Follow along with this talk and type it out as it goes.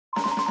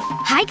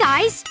Hi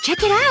guys!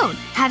 Check it out!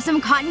 Have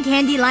some cotton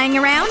candy lying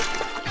around?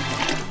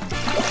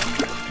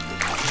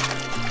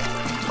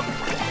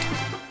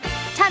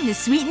 Time to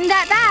sweeten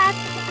that bath!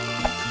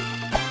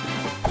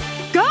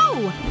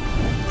 Go!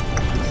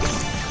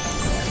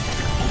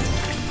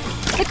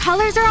 The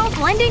colors are all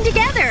blending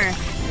together!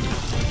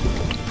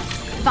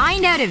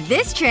 Find out if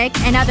this trick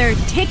and other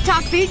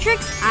TikTok food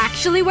tricks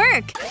actually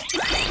work.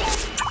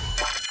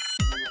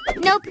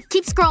 Nope.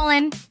 Keep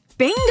scrolling.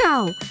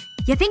 Bingo!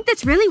 You think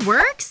this really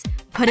works?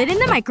 Put it in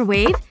the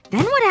microwave.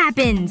 Then what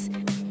happens?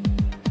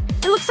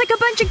 It looks like a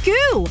bunch of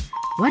goo!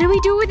 What do we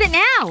do with it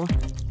now?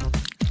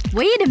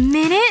 Wait a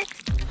minute!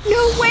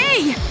 No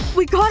way!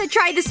 We gotta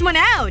try this one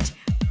out!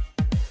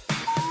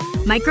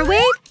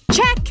 Microwave?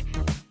 Check!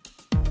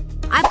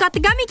 I've got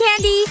the gummy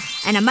candy!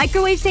 And a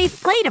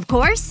microwave-safe plate, of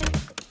course.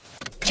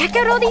 Check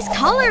out all these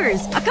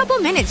colors! A couple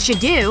minutes should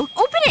do.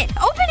 Open it!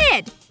 Open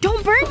it!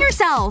 Don't burn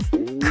yourself!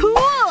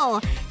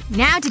 Cool!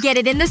 Now to get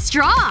it in the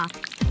straw.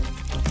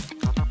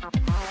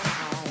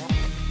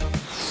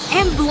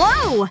 And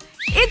blow!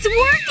 It's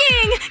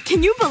working!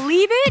 Can you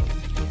believe it?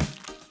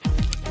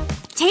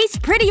 Tastes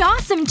pretty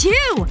awesome,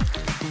 too!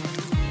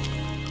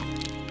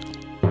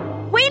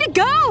 Way to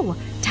go!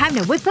 Time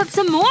to whip up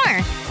some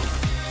more.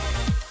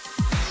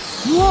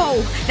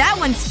 Whoa! That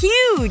one's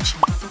huge!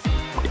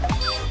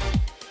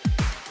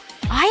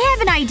 I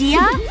have an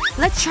idea!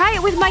 Let's try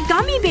it with my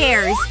gummy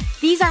bears!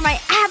 These are my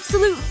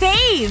absolute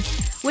fave!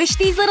 Wish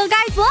these little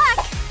guys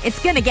luck!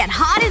 It's gonna get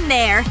hot in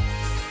there!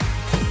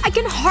 I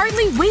can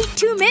hardly wait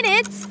 2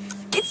 minutes!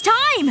 It's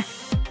time!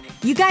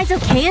 You guys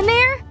okay in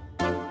there?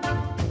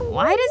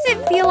 Why does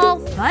it feel all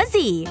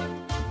fuzzy?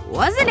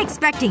 Wasn't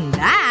expecting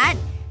that.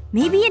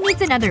 Maybe it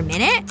needs another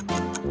minute?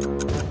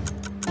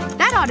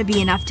 That ought to be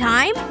enough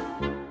time.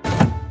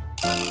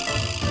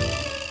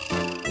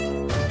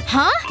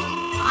 Huh?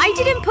 I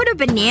didn't put a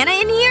banana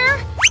in here?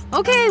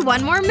 Okay,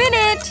 1 more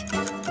minute.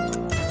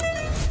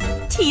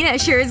 Tina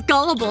sure is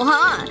gullible,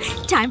 huh?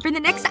 Time for the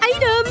next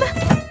item.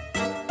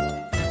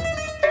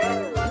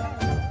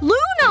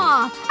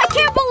 Luna! I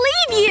can't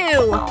believe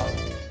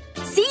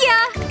you! See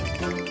ya!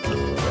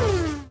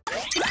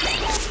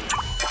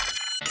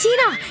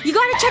 Tina! You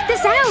gotta check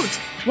this out!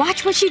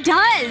 Watch what she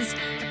does!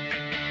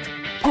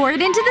 Pour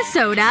it into the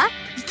soda.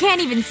 You can't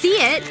even see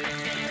it.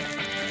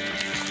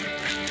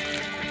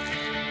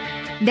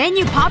 Then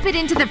you pop it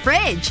into the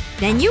fridge.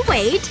 Then you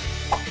wait.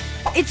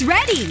 It's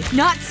ready!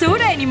 Not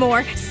soda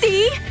anymore.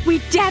 See? We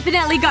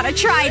definitely gotta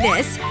try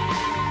this.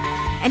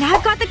 And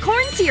I've got the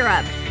corn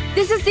syrup.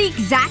 This is the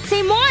exact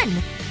same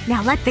one.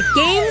 Now let the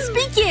games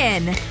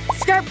begin.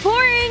 Start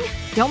pouring.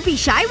 Don't be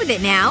shy with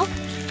it now.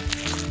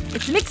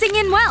 It's mixing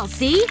in well,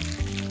 see?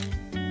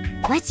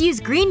 Let's use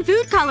green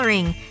food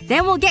coloring.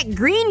 Then we'll get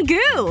green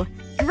goo.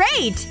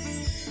 Great!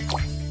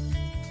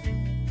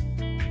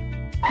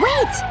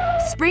 Wait!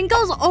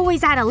 Sprinkles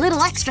always add a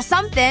little extra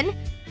something.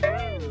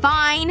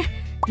 Fine.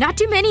 Not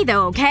too many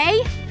though,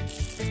 okay?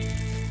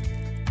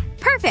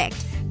 Perfect.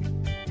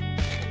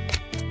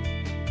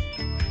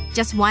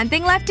 Just one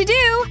thing left to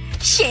do.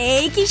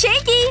 Shaky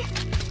shaky!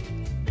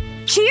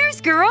 Cheers,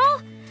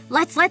 girl!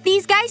 Let's let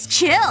these guys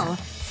chill.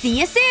 See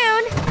you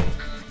soon!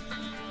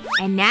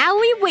 And now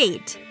we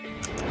wait.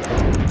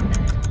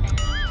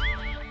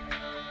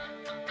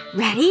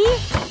 Ready?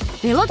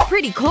 They look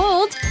pretty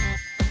cold.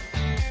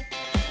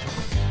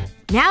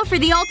 Now for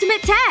the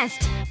ultimate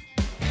test.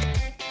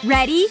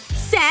 Ready,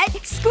 set,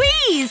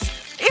 squeeze!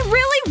 It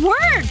really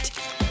worked!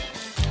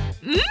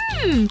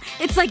 Mmm!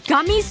 It's like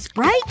gummy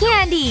Sprite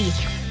candy!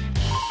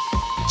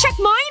 Check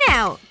mine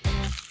out!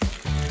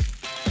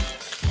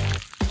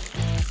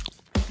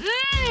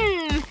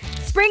 Mmm!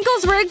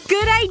 Sprinkles were a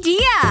good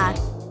idea!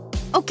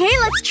 Okay,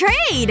 let's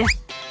trade!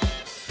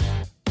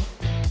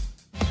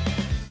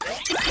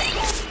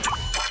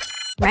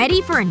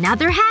 Ready for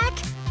another hack?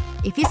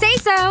 If you say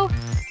so.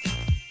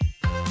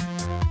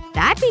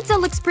 That pizza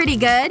looks pretty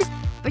good.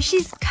 But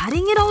she's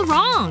cutting it all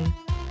wrong.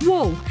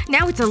 Whoa,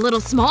 now it's a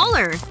little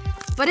smaller.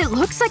 But it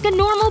looks like a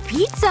normal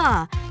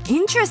pizza.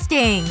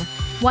 Interesting.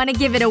 Wanna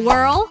give it a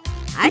whirl?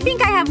 I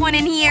think I have one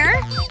in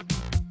here.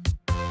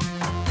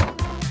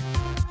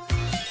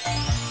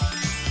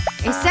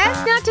 It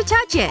says not to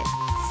touch it.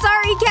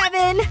 Sorry,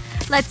 Kevin.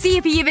 Let's see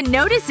if he even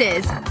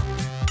notices.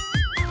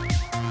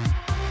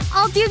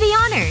 I'll do the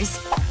honors.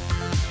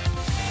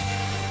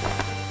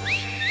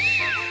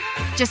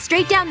 Just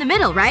straight down the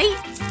middle, right?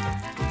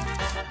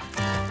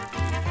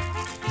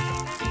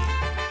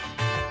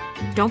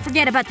 Don't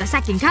forget about the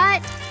second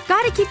cut.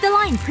 Gotta keep the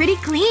line pretty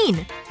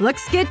clean.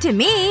 Looks good to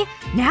me.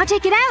 Now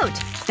take it out.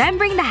 Then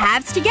bring the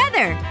halves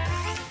together.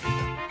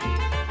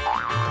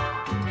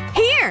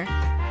 Here!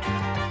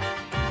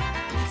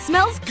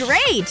 Smells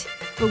great!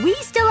 But we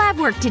still have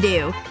work to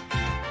do.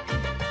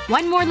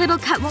 One more little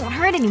cut won't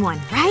hurt anyone,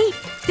 right?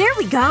 There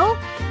we go!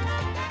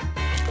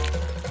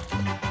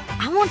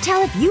 I won't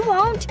tell if you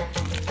won't.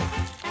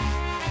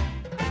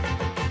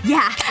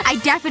 Yeah, I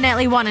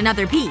definitely want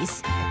another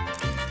piece.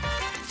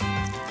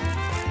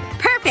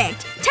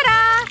 Perfect!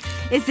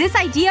 Ta-da! Is this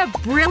idea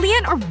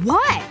brilliant or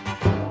what?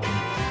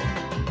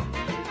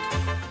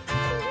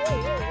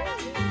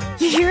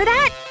 You hear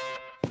that?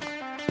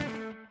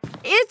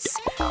 It's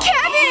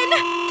Kevin!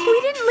 We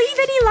didn't leave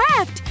any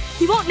left!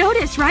 He won't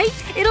notice, right?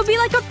 It'll be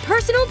like a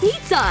personal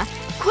pizza!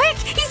 Quick!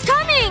 He's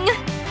coming!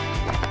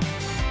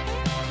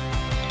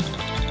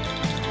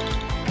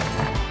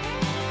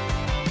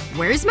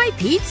 Where's my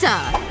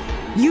pizza?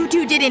 You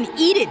two didn't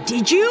eat it,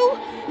 did you?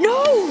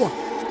 No!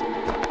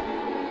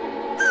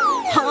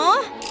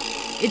 Huh?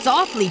 It's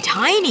awfully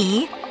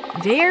tiny.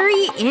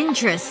 Very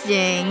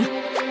interesting.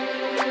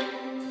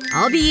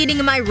 I'll be eating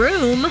in my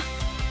room.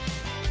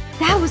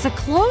 That was a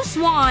close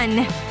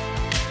one.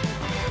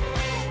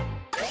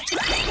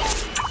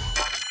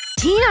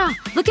 Tina!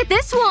 Look at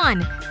this one!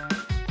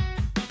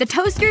 The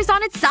toaster's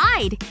on its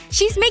side.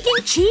 She's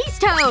making cheese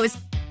toast!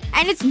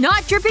 And it's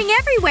not dripping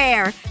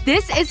everywhere!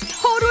 This is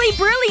totally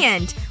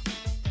brilliant!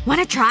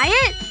 Wanna try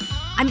it?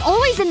 I'm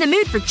always in the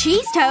mood for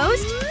cheese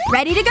toast.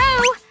 Ready to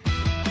go!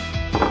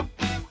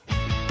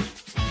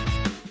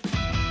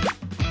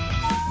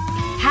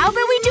 How about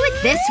we do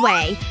it this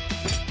way?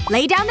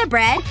 Lay down the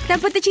bread,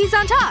 then put the cheese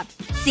on top.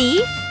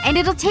 See? And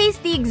it'll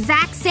taste the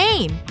exact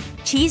same.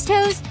 Cheese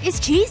toast is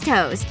cheese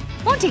toast.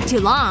 Won't take too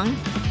long.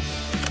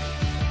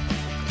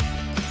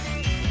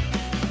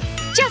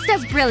 Just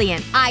as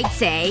brilliant, I'd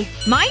say.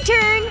 My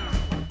turn!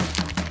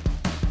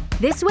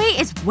 This way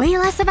is way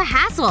less of a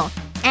hassle.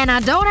 And I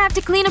don't have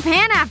to clean a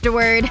pan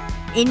afterward.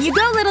 In you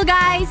go, little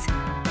guys!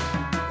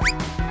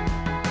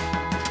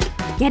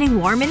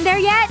 Getting warm in there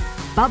yet?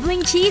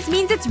 Bubbling cheese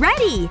means it's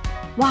ready!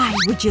 Why,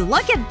 would you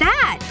look at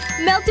that!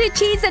 Melted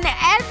cheese and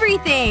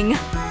everything!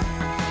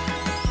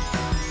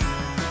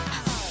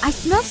 I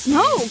smell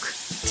smoke!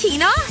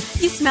 Tina?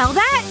 You smell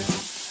that?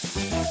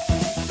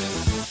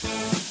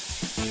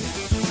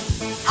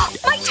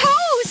 My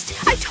toast!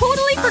 I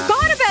totally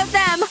forgot about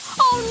them!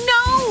 Oh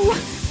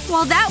no!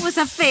 Well, that was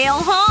a fail,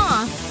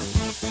 huh?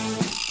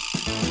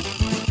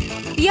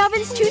 The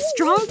oven's too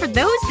strong for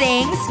those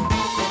things.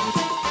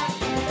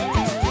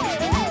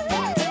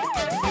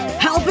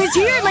 Help is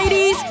here,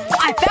 ladies!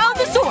 I found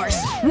the source!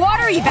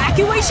 Water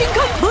evacuation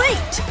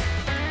complete!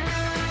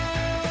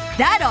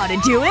 That ought to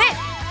do it!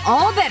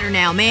 All better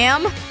now,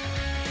 ma'am.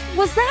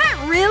 Was that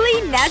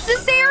really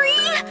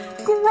necessary?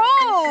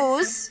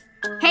 Gross!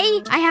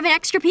 Hey, I have an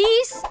extra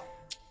piece.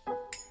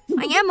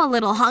 I am a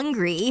little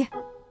hungry.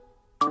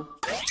 Ta-da!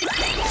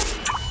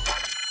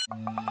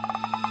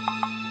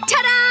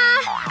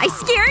 I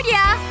scared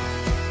ya!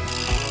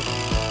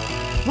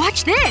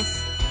 Watch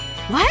this!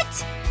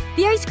 What?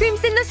 The ice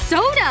cream's in the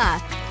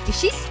soda! Is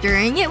she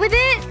stirring it with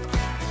it?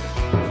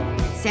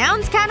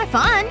 Sounds kinda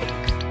fun.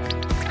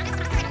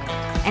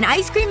 An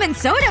ice cream and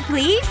soda,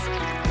 please!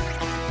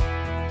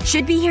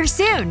 Should be here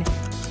soon.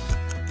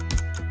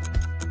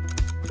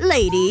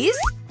 Ladies?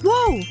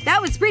 Whoa,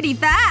 that was pretty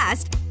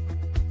fast!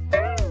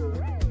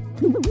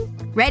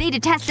 Ready to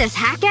test this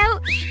hack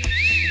out?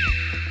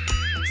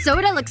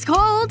 Soda looks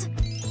cold.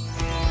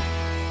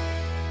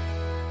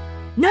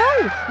 No!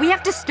 We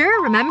have to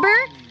stir, remember?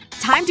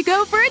 Time to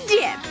go for a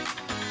dip.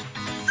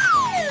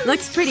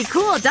 Looks pretty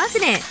cool,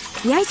 doesn't it?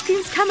 The ice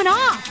cream's coming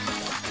off.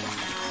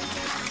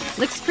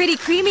 Looks pretty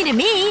creamy to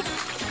me.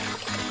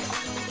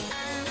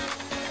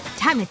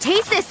 Time to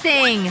taste this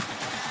thing!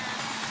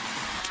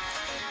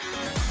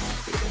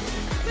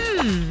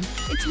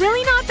 It's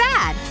really not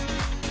bad.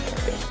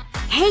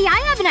 Hey,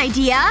 I have an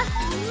idea!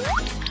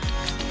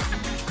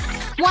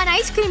 One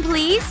ice cream,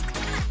 please.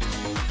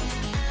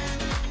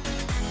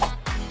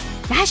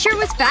 That sure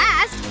was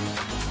fast.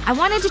 I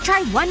wanted to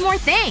try one more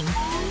thing.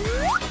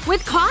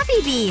 With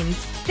coffee beans.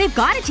 They've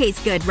gotta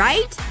taste good,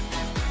 right?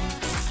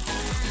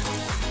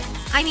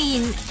 I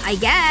mean, I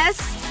guess.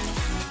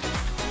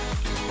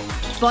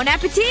 Bon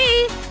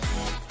appetit!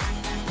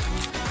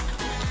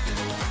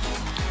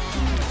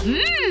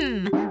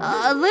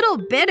 A little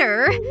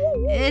bitter.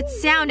 It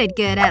sounded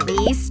good, at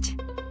least.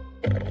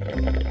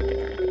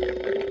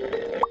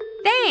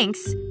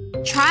 Thanks.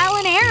 Trial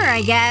and error,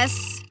 I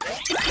guess.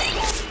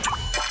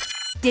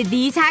 Did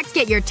these hacks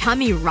get your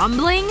tummy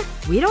rumbling?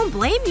 We don't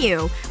blame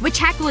you. Which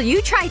hack will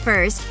you try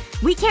first?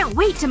 We can't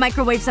wait to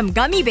microwave some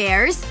gummy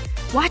bears.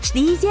 Watch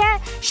these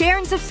yet? Share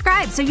and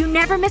subscribe so you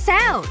never miss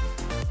out.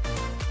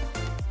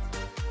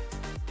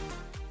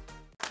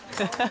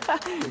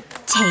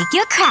 Take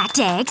your cracked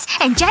eggs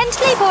and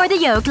gently pour the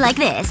yolk like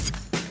this.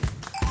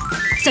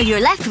 So you're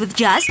left with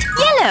just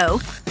yellow.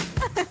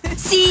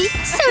 See?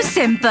 So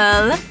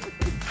simple.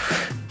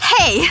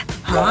 Hey!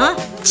 Huh?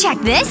 Check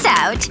this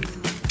out.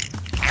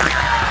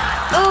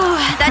 Oh,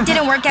 that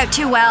didn't work out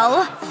too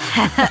well.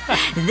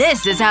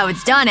 This is how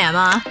it's done,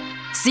 Emma.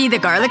 See the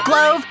garlic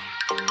clove?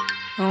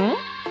 Huh?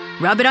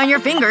 Rub it on your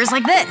fingers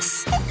like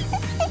this.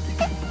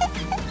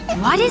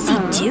 What is he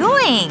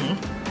doing?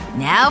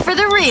 Now for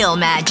the real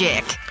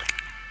magic.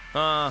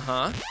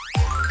 Uh-huh.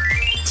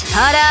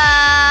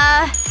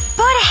 Ta-da!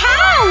 But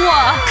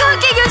how?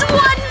 Cooking is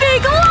one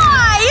big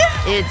lie!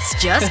 It's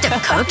just a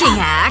cooking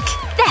hack.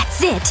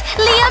 That's it!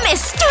 Liam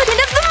is Student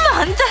of the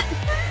Month!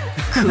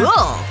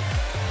 Cool.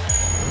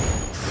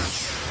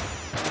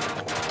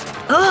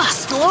 Ugh,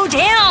 slow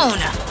down!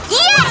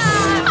 Yes!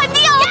 I'm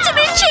the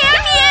ultimate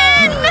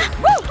champion!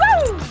 Woo, woo!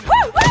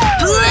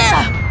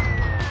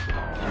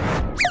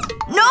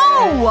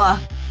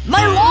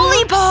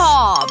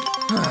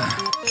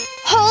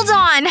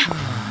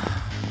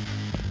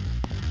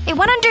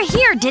 went under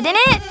here, didn't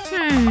it?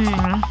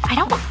 I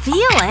don't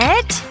feel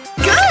it.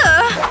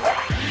 Ugh!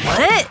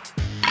 What?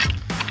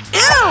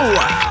 Ew!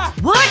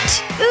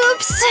 What?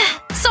 Oops.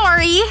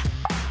 Sorry.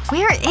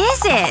 Where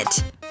is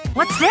it?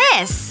 What's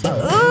this?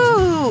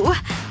 Ooh.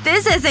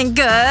 This isn't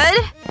good.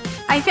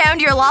 I found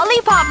your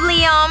lollipop,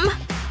 Liam.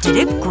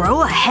 Did it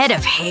grow a head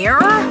of hair?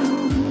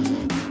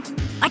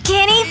 I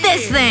can't eat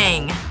this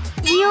thing.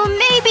 You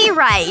may be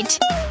right.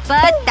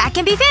 But that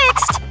can be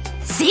fixed.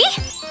 See?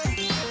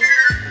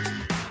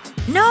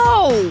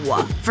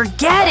 No!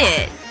 Forget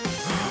it.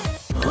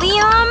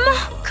 Liam?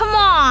 Come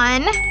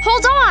on.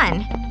 Hold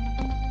on.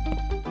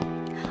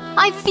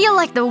 I feel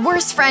like the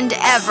worst friend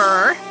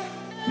ever.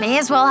 May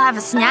as well have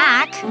a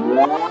snack.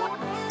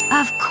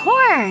 Of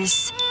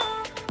course.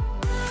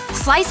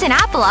 Slice an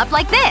apple up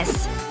like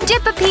this.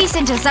 Dip a piece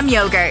into some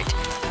yogurt.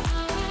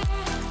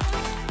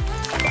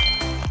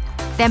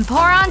 Then pour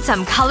on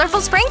some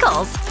colorful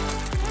sprinkles.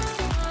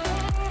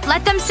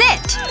 Let them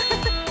sit.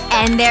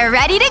 And they're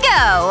ready to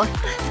go.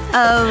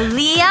 Oh,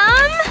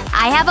 Liam?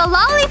 I have a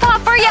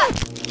lollipop for you.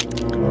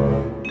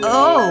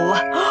 Oh.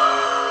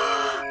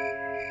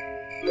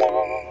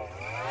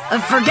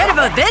 Forget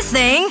about this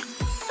thing.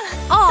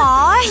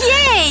 Aw,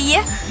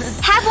 yay!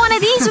 Have one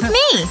of these with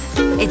me.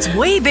 It's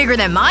way bigger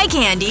than my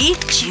candy.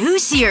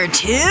 Juicier,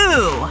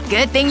 too.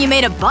 Good thing you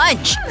made a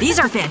bunch. These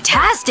are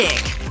fantastic.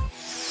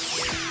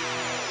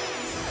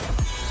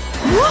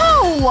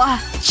 Whoa!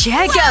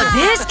 Check out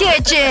this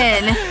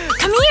kitchen!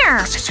 Come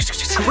here!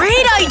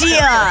 Great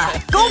idea!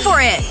 Go for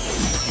it!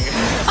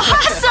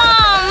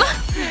 Awesome!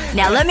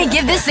 Now let me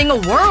give this thing a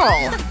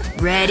whirl.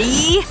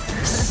 Ready?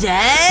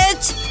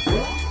 Set…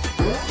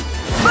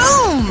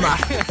 Boom!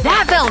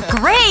 That felt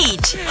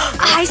great!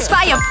 I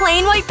spy a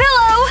plain white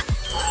pillow!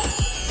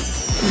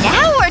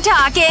 Now we're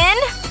talking!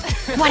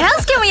 What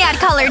else can we add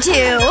color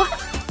to?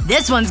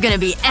 This one's gonna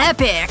be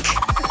epic!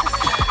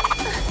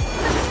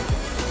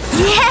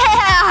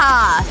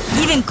 Yeah!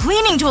 Even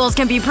cleaning tools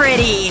can be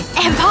pretty!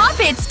 And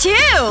poppets,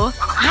 too!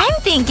 I'm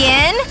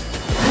thinking…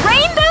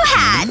 rainbow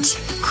hat!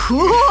 Cool!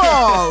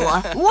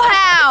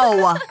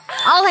 Wow!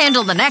 I'll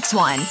handle the next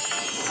one.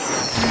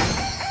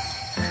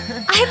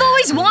 I've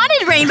always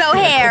wanted rainbow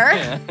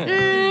hair!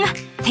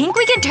 Think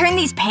we can turn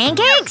these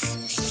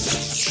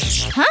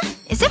pancakes? Huh?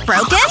 Is it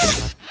broken?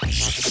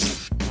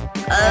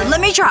 Let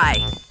me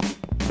try.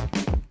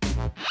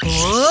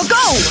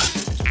 Go!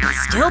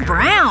 Still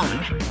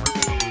brown.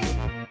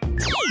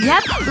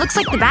 Yep, looks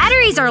like the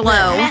batteries are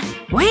low.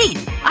 Wait,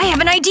 I have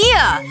an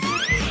idea!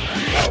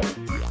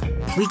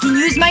 We can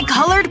use my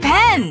colored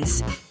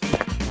pens!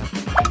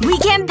 We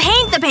can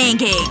paint the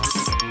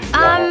pancakes!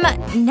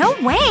 No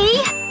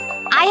way!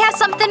 I have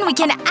something we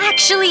can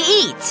actually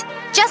eat!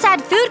 Just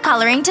add food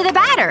coloring to the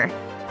batter.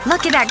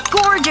 Look at that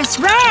gorgeous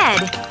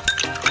red!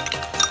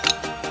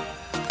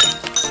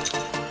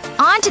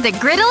 On to the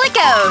griddle it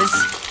goes!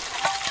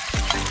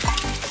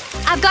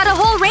 I've got a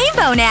whole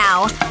rainbow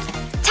now!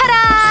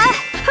 Ta-da!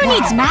 Who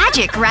needs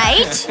magic,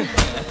 right?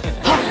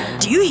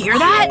 Do you hear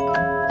that?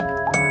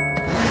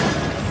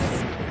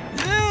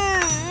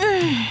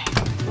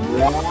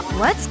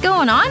 What's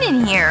going on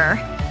in here?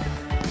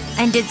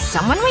 And did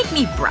someone make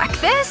me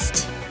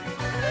breakfast?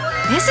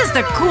 This is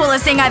the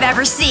coolest thing I've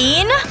ever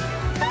seen!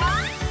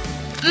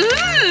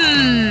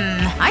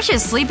 I should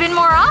sleep in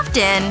more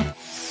often.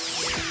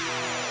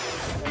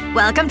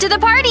 Welcome to the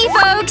party,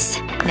 folks!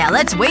 Now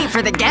let's wait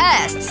for the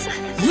guests.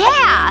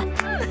 Yeah!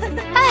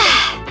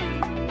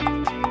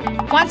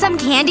 Want some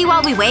candy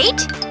while we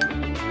wait?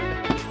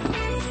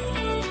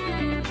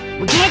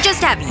 We can't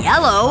just have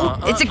yellow.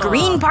 It's a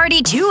green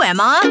party too,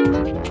 Emma.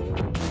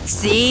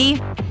 See?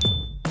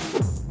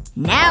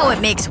 Now it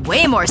makes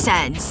way more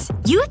sense.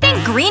 You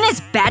think green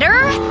is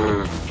better?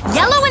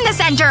 Yellow in the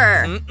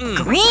center!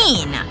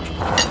 Green!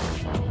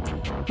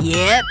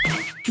 Yep.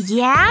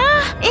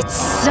 Yeah? It's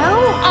so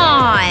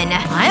on!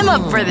 I'm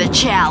up for the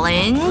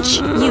challenge.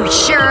 You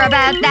sure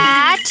about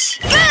that?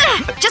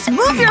 Ugh! Just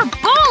move your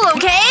ball,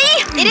 okay?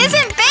 It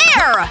isn't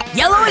fair!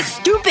 Yellow is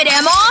stupid,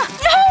 Emma!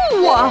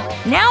 No!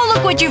 Now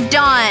look what you've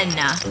done!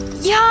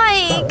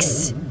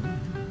 Yikes.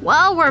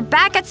 Well, we're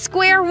back at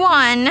square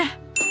one.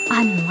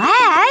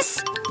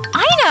 Unless…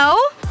 I know!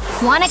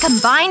 Want to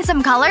combine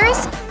some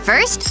colors?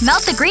 First,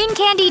 melt the green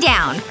candy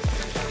down.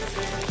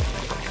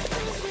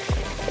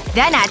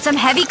 Then add some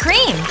heavy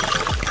cream.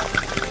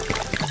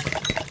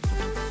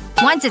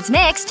 Once it's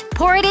mixed,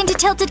 pour it into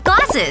tilted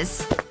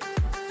glasses.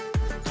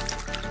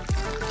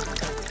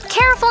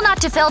 Careful not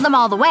to fill them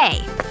all the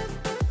way.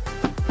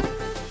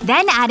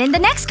 Then add in the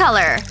next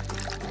color.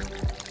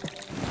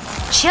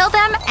 Chill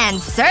them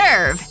and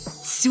serve.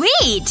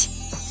 Sweet!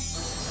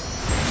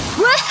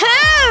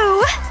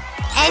 Woohoo!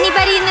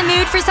 Anybody in the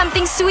mood for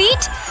something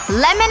sweet?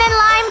 Lemon and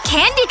lime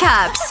candy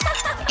cups!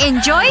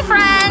 Enjoy,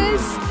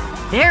 friends!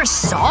 They're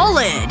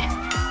solid.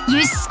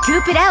 You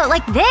scoop it out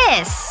like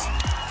this.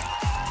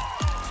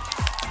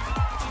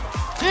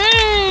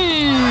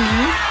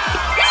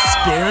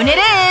 Spoon it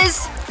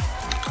is.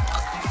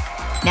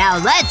 Now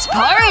let's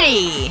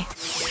party!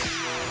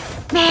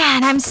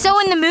 Man, I'm so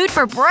in the mood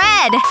for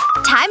bread.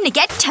 time to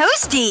get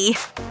toasty.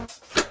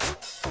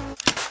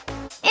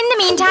 In the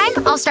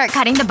meantime, I'll start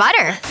cutting the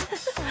butter.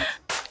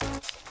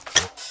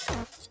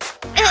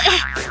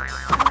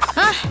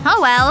 Oh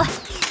well.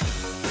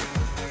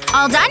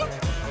 All done?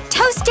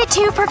 Toasted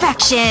to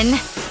perfection.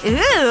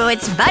 Ooh,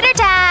 it's butter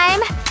time!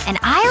 And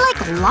I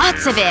like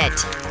lots of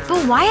it.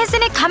 But why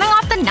isn't it coming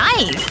off the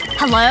knife?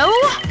 Hello?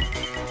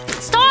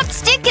 Stop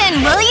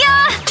sticking, will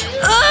ya?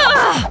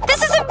 Ugh!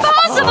 This is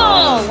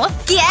impossible!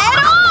 Get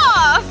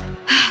off!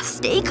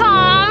 Stay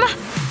calm.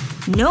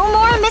 No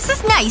more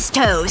Mrs. Nice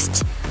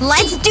Toast.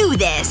 Let's do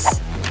this.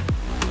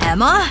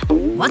 Emma?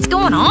 What's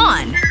going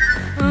on?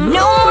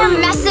 No more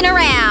messing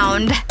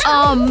around.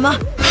 Ha!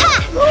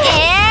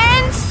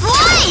 And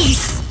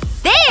slice!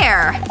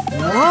 There!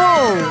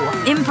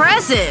 Whoa.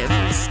 Impressive.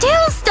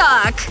 Still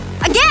stuck.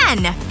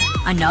 Again.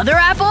 Another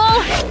apple?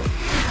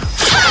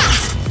 Ha!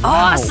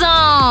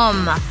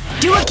 Awesome!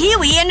 Do a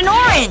kiwi and an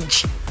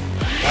orange.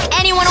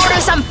 Anyone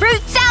order some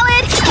fruit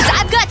salad? Cause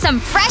I've got some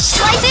fresh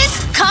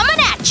slices coming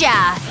at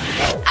ya!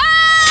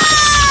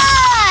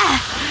 Ah!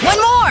 One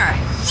more!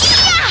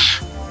 Yeah!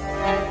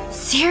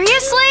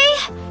 Seriously?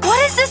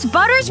 What is this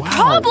butter's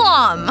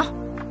problem?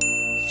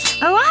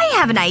 Oh, I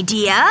have an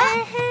idea.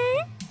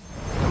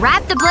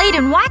 Wrap the blade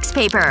in wax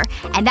paper,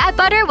 and that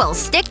butter will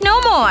stick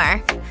no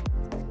more.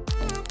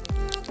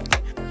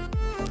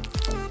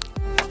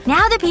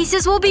 Now the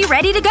pieces will be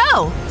ready to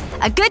go.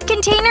 A good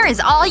container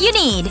is all you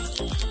need.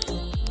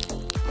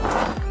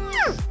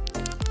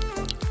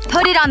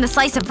 Put it on the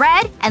slice of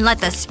bread and let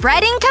the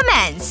spreading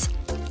commence.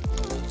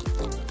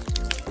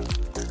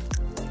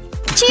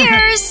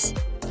 Cheers!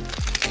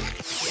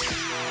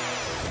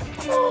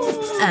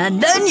 And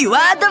then you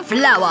add the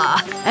flour.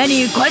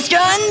 Any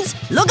questions?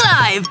 Look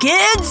alive,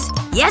 kids!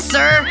 Yes,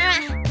 sir!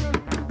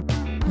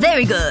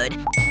 Very good.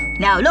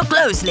 Now look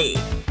closely.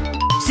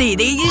 See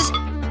these?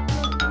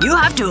 You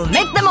have to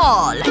make them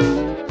all.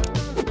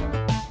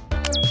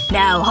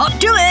 Now hop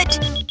to it.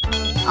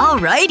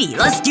 Alrighty,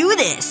 let's do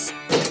this.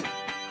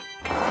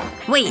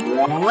 Wait,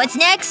 what's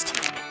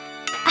next?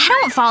 I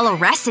don't follow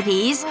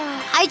recipes.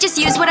 I just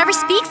use whatever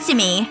speaks to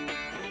me.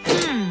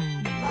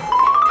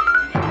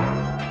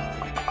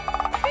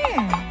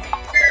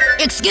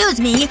 Excuse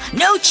me,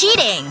 no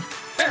cheating!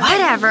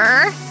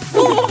 Whatever.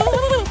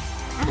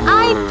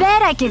 I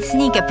bet I could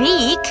sneak a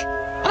peek.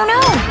 Oh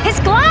no! His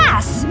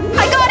glass!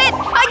 I got it!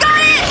 I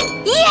got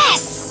it!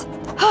 Yes!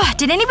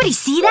 Did anybody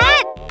see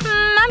that?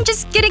 I'm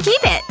just gonna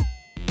keep it.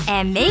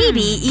 And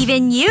maybe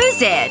even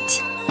use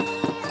it.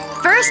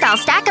 First, I'll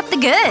stack up the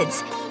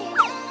goods.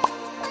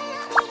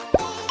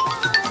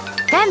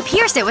 Then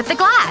pierce it with the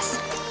glass.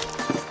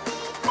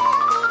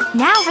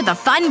 Now for the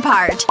fun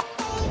part.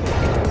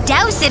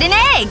 Douse it in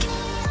egg.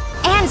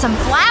 And some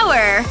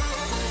flour.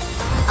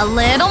 A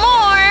little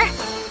more.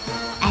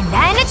 And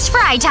then it's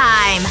fry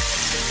time.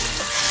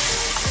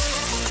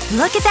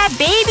 Look at that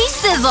baby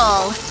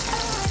sizzle.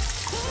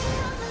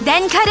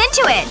 Then cut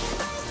into it.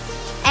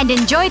 And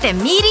enjoy the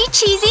meaty,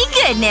 cheesy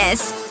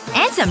goodness.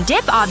 And some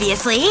dip,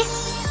 obviously.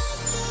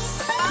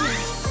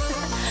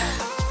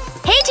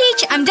 Hey,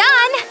 Teach, I'm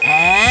done!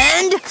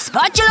 And…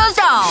 spatula's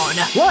down!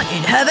 What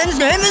in heaven's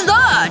name is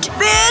that?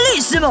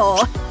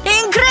 Bellissimo!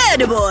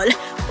 Incredible!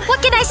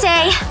 What can I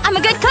say? I'm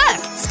a good cook.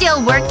 Still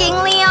working,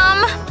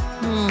 Liam?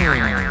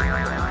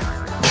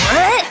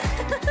 What?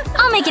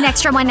 I'll make an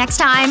extra one next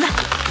time.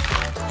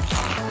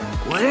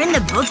 Where in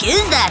the book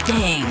is that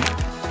thing?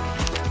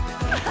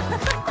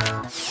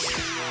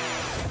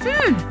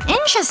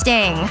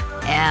 Interesting.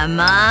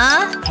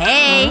 Emma?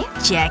 Hey,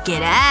 check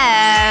it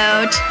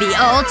out. The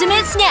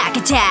ultimate snack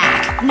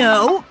attack.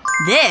 No.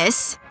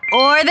 This.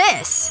 Or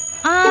this.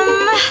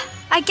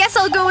 I guess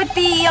I'll go with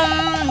the,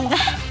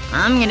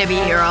 I'm gonna be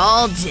here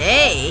all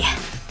day.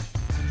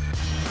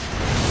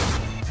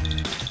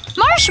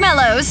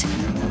 Marshmallows!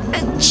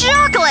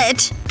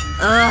 Chocolate!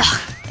 Ugh.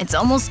 It's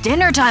almost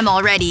dinner time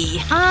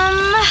already.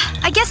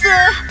 I guess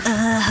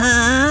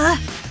the…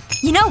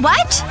 You know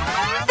what?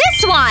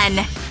 This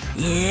one!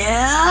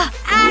 Yeah?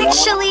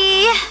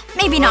 Actually…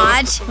 maybe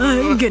not.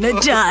 I'm gonna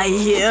die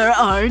here,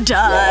 aren't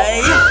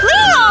I?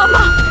 Liam!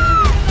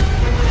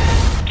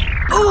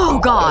 Oh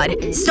god.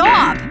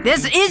 Stop!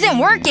 This isn't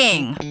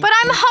working! But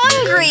I'm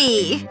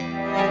hungry!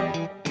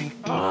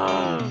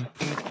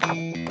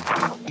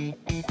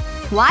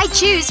 Why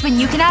choose when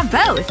you can have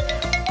both?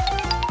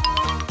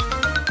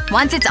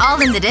 Once it's all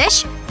in the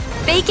dish,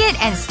 bake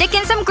it and stick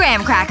in some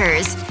graham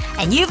crackers.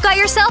 And you've got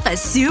yourself a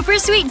super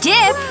sweet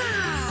dip!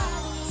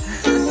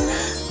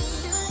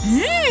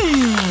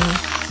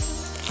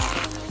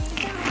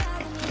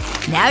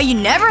 Now you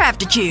never have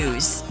to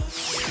choose.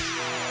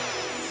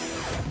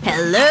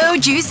 Hello,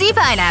 juicy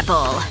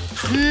pineapple.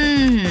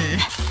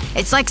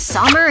 It's like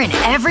summer in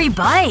every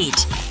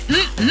bite.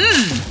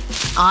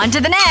 On to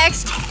the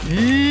next.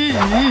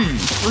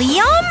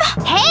 Liam?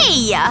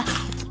 Hey!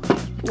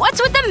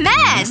 What's with the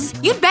mess?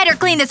 You'd better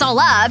clean this all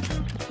up.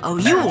 Oh,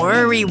 you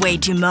worry way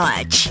too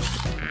much.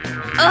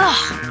 Ugh.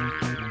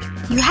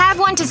 You have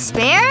one to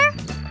spare?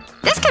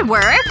 This could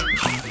work.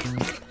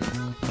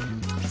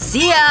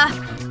 See ya.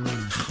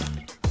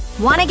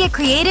 Wanna get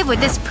creative with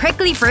this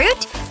prickly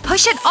fruit?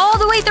 Push it all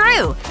the way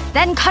through.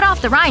 Then cut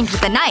off the rind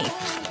with a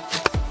knife.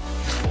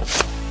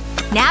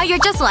 Now you're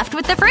just left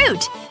with the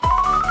fruit.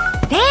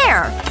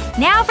 There!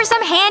 Now for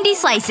some handy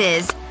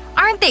slices.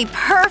 Aren't they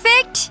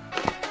perfect?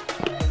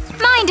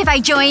 Mind if I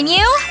join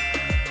you?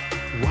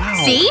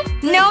 Wow. See?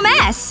 No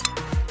mess.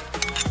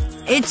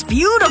 It's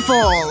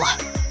beautiful!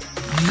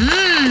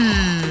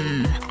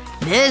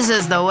 This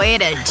is the way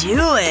to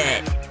do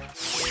it.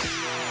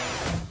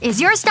 Is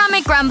your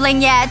stomach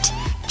grumbling yet?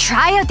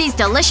 Try out these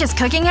delicious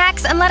cooking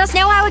hacks and let us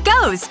know how it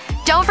goes.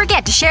 Don't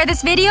forget to share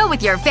this video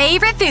with your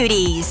favorite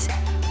foodies.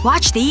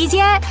 Watch these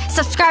yet?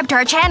 Subscribe to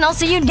our channel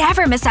so you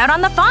never miss out on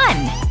the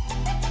fun.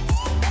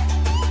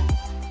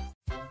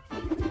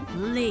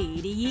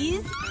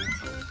 Ladies.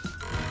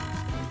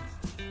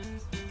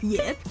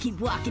 Yep, keep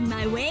walking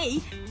my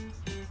way.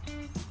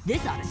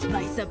 This ought to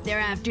spice up their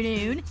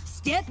afternoon.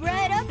 Step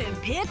right up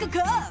and pick a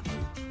cup.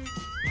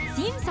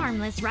 Seems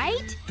harmless,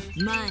 right?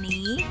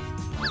 Money.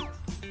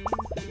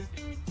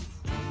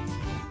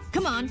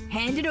 Come on,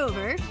 hand it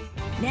over.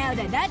 Now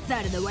that that's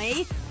out of the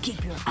way,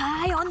 keep your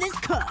eye on this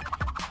cup.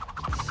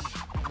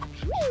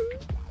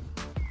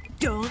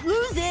 Don't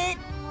lose it!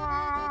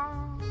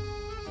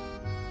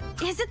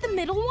 Is it the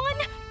middle one?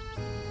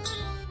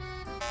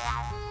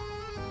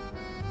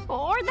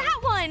 Or that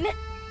one?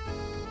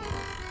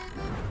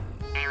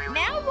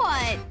 Now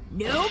what?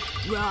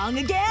 Nope, wrong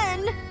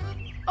again.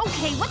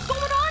 Okay, what's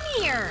going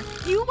on here?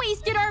 You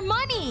wasted our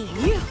money!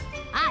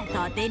 I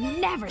thought they'd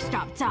never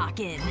stop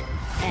talking.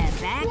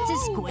 And back to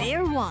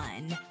square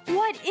one.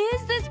 What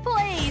is this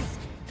place?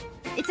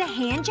 It's a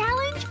hand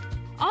challenge?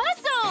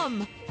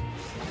 Awesome!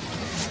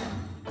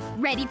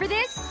 Ready for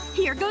this?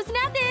 Here goes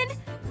nothing!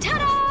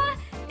 Ta-da!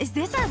 Is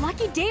this our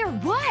lucky day or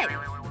what?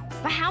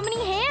 But how many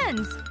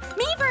hands?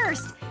 Me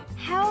first!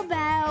 How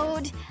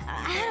about…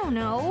 I don't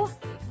know.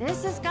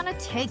 This is gonna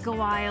take a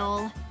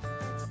while.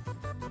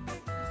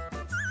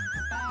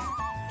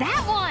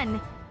 That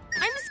one!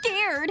 I'm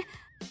scared.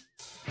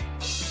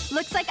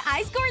 Looks like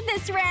I scored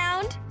this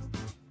round.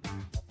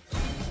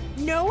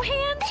 No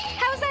hands?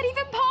 How's that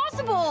even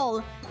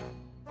possible?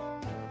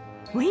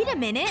 Wait a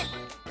minute.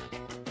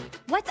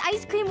 What's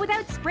ice cream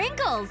without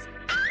sprinkles?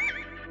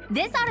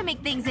 This ought to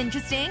make things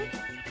interesting.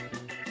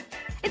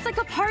 It's like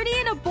a party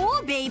in a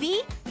bowl,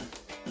 baby!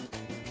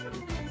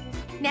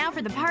 Now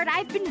for the part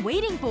I've been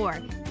waiting for.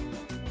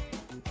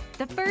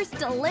 The first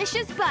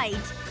delicious bite.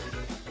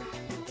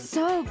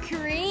 So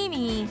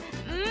creamy.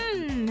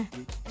 Mmm.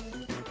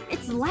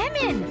 It's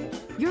lemon!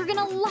 You're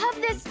gonna love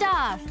this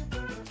stuff!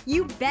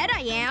 You bet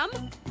I am!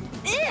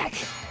 Ugh!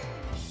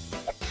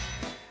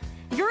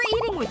 You're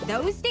eating with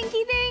those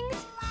stinky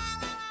things?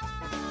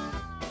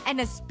 And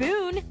a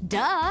spoon,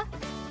 duh!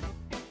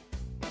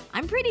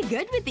 I'm pretty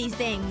good with these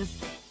things.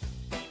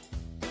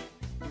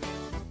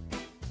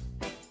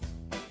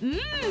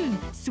 Mmm!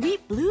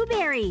 Sweet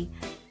blueberry!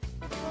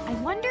 I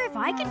wonder if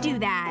I could do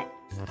that.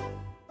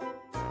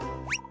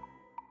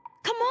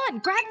 Come on,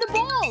 grab the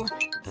bowl!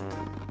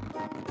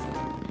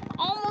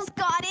 Almost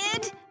got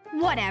it!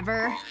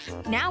 Whatever.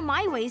 Now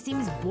my way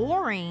seems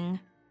boring.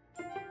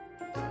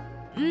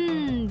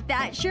 Mmm,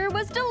 that sure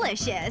was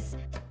delicious.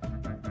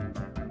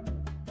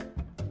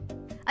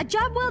 A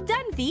job well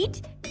done,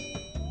 feet!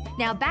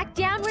 Now back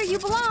down where you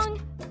belong.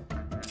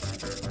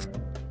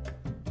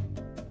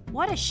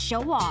 What a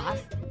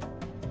show-off.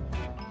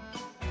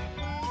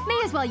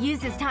 May as well use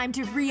this time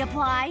to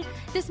reapply.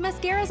 This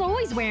mascara's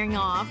always wearing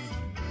off.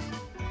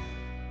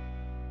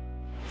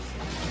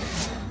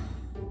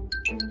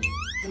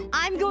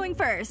 I'm going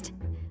first.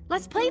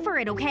 Let's play for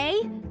it,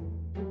 okay?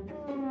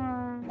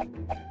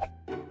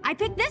 I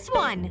picked this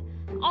one!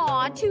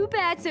 Aw, too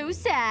bad, so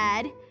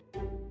sad.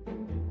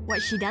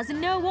 What she doesn't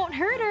know won't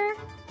hurt her.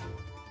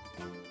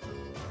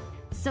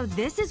 So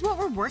this is what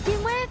we're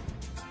working with?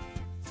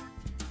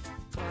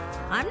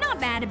 I'm not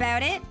mad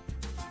about it.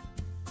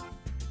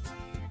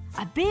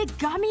 A big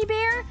gummy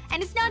bear?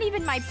 And it's not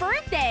even my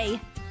birthday!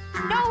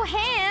 No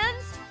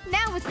hands!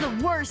 Now it's the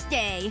worst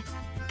day.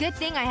 Good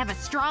thing I have a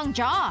strong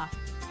jaw.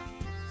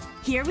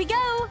 Here we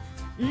go!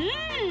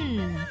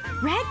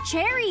 Mmm! Red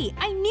cherry!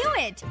 I knew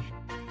it!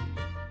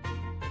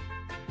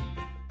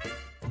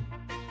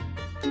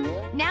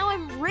 Now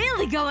I'm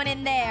really going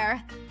in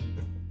there!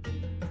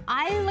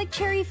 I like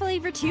cherry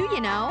flavor too,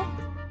 you know.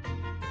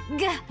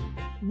 Gah!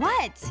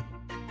 What?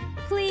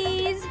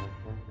 Please?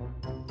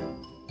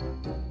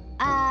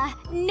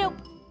 Nope.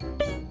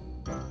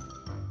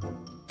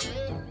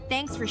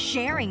 Thanks for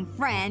sharing,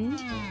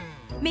 friend.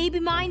 Maybe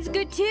mine's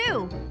good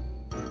too.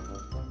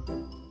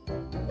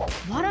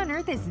 What on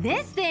earth is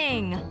this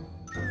thing?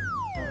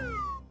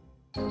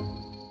 Gah!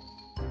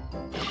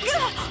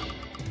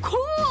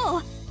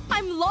 Cool!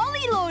 I'm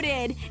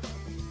lolly-loaded!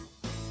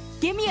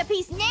 Give me a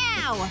piece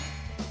now!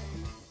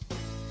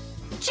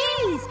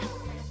 Jeez!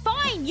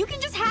 Fine, you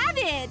can just have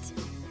it!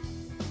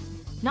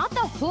 Not the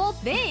whole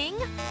thing.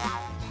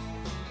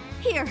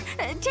 Here,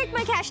 take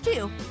my cash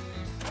too.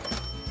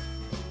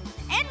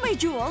 And my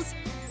jewels.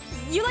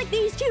 You like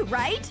these too,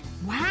 right?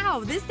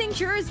 Wow, this thing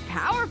sure is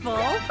powerful.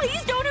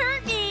 Please don't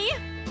hurt me!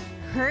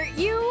 hurt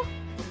you?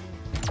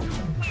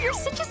 You're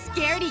such a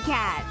scaredy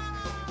cat.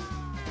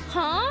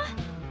 Huh?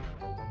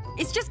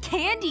 It's just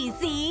candy,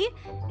 see?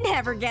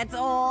 Never gets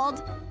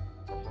old.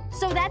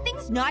 So that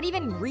thing's not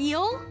even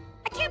real?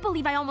 I can't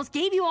believe I almost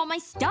gave you all my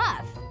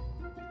stuff.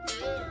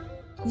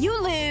 You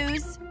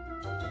lose.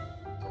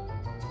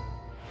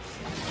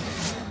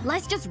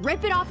 Let's just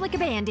rip it off like a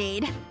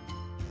band-aid.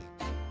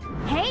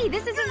 Hey,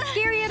 this isn't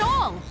scary at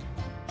all.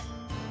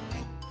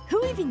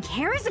 Who even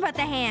cares about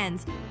the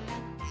hands?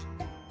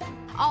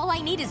 All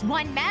I need is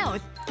one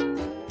mouth.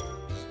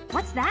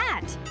 What's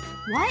that?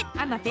 What?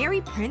 I'm a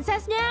fairy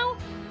princess now?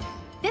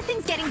 This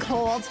thing's getting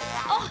cold.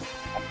 Oh!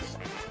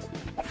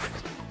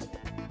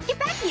 Get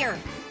back here!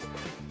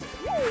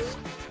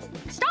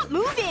 Stop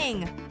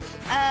moving!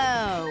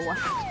 Oh.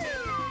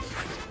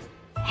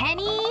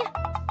 Penny?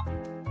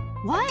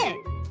 What?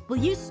 Will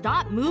you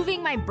stop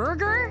moving my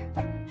burger?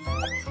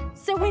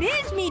 So it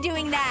is me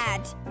doing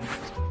that!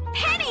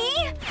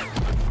 Penny!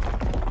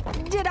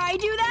 Did I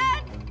do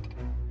that?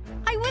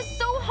 I was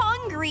so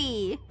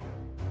hungry!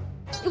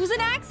 It was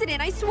an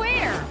accident, I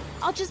swear!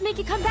 I'll just make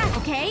it come back,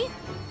 okay?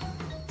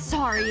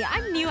 Sorry,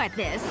 I'm new at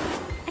this.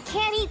 I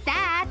can't eat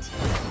that!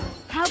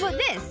 How about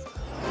this?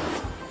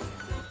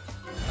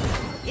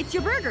 It's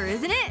your burger,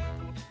 isn't it?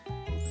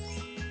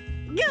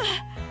 Gah!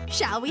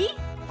 Shall we?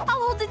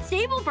 I'll hold it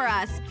stable for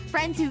us.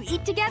 Friends who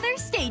eat together,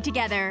 stay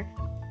together.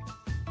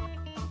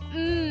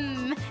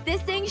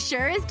 This thing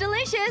sure is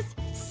delicious.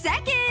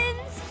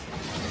 Seconds!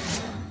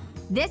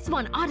 This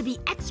one ought to be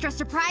extra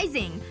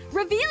surprising.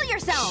 Reveal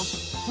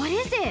yourself! What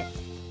is it?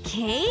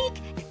 Cake?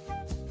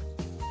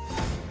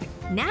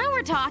 Now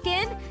we're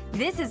talking!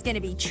 This is gonna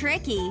be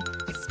tricky.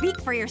 Speak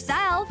for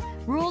yourself.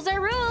 Rules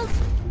are rules.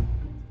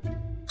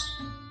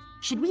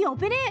 Should we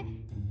open it?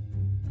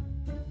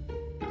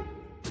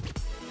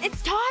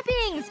 It's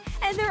toppings!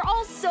 And they're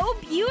all so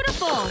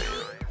beautiful!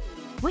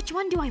 Which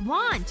one do I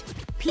want?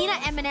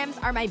 Peanut M&Ms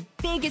are my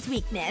biggest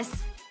weakness.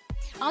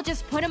 I'll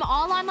just put them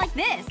all on like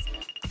this.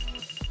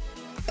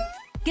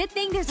 Good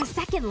thing there's a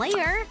second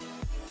layer.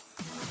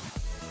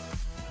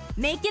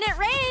 Making it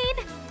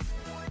rain!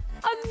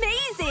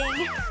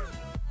 Amazing!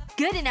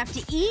 Good enough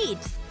to eat.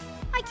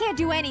 I can't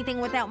do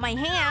anything without my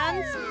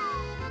hands.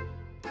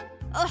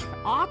 Ugh,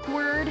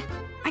 awkward.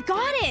 I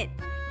got it!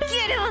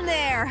 Get on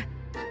there!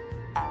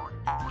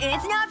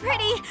 It's not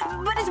pretty,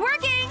 but it's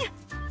working!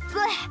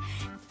 Ugh.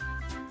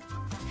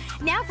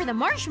 Now for the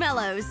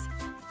marshmallows.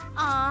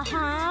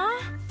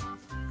 Uh-huh.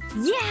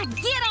 Yeah,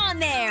 get on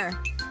there!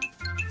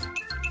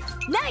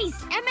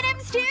 Nice!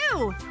 M&Ms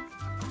too!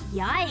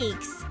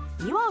 Yikes.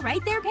 You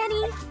alright there,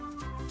 Penny?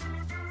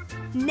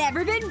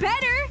 Never been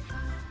better!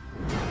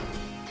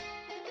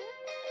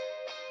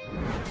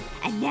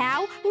 And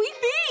now, we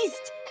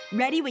feast!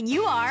 Ready when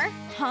you are.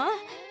 Huh?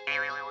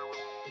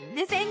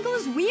 This angle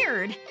is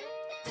weird.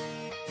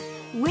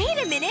 Wait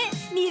a minute!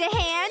 Need a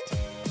hand?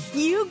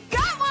 You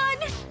got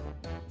one!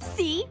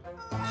 See?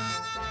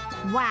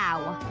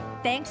 Wow.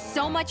 Thanks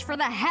so much for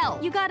the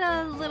help. You got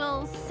a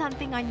little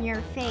something on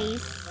your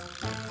face.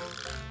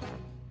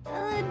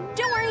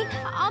 Don't worry.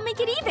 I'll make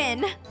it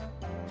even.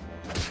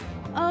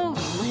 Oh,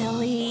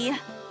 Lily.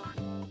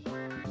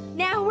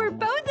 Now we're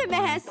both a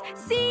mess.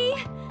 See?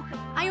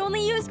 I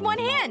only used one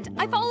hand.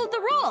 I followed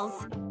the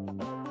rules.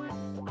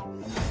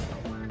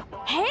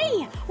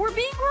 Hey! We're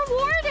being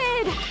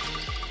rewarded!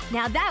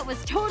 Now that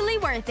was totally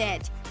worth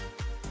it.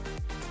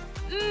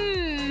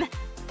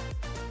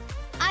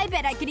 I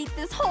bet I could eat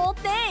this whole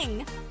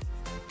thing.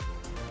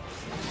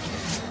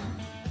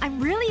 I'm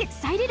really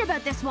excited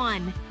about this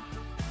one.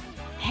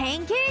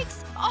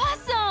 Pancakes?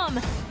 Awesome!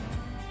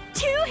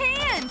 2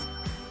 hands!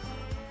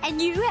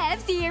 And you have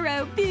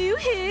 0.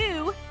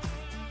 Boo-hoo!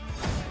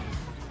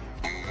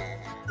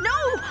 No!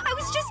 I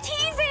was just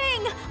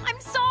teasing! I'm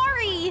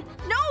sorry!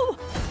 No!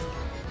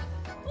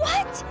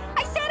 What?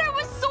 I said I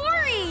was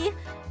sorry!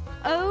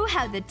 Oh,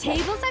 how the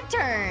tables have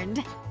turned.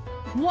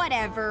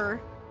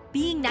 Whatever.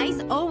 Being nice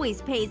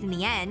always pays in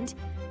the end.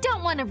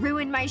 Don't want to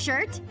ruin my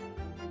shirt.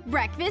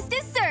 Breakfast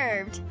is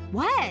served.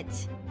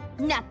 What?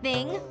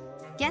 Nothing.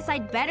 Guess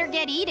I'd better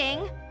get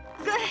eating.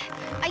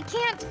 I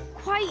can't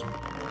quite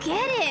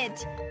get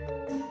it.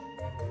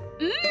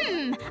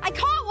 I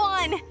caught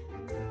one!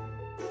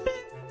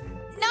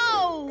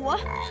 No!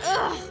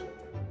 Ugh.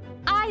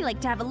 I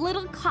like to have a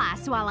little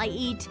class while I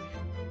eat.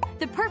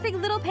 The perfect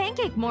little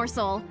pancake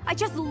morsel. I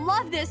just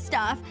love this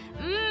stuff.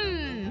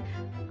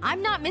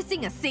 I'm not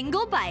missing a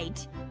single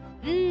bite.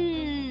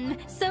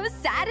 So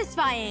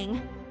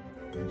satisfying.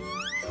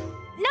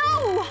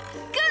 No!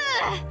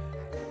 Gah!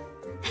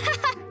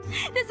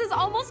 This is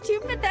almost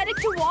too pathetic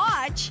to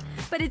watch.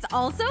 But it's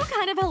also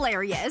kind of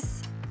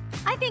hilarious.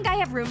 I think I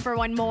have room for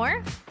one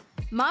more.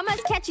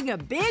 Mama's catching a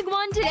big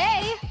one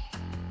today.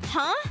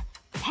 Huh?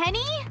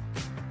 Penny?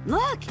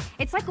 Look!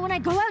 It's like when I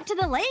go out to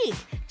the lake.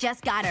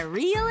 Just gotta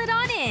reel it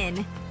on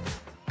in.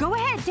 Go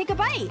ahead, take a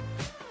bite.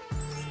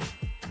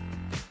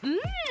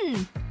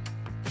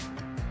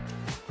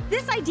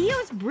 This idea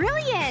is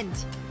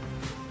brilliant!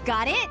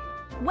 Got it?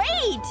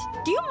 Wait!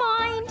 Do you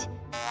mind?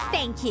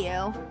 Thank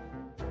you.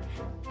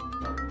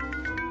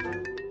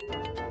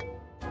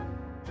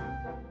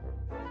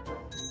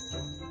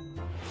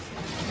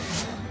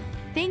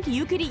 think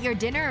you could eat your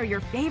dinner or your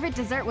favorite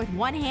dessert with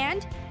one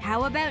hand?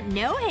 How about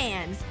no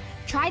hands?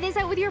 Try this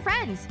out with your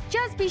friends.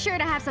 Just be sure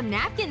to have some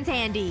napkins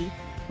handy.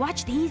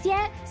 Watch these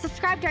yet?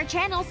 Subscribe to our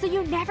channel so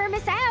you never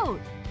miss out!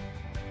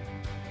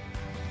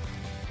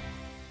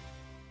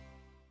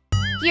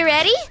 You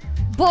ready?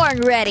 Born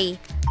ready.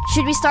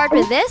 Should we start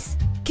with this?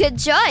 Good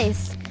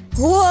choice.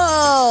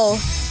 Whoa!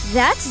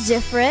 That's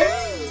different.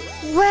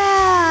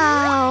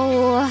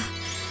 Wow!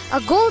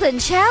 A golden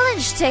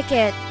challenge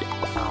ticket.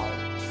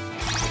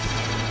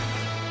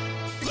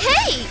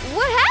 Hey!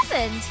 What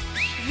happened?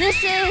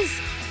 This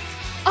is…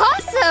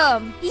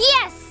 awesome!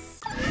 Yes!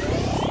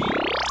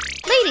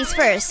 Ladies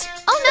first.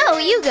 Oh no,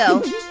 you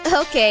go.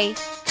 Okay.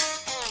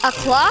 A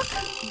clock?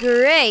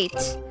 Great.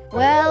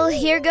 Well,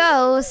 here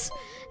goes.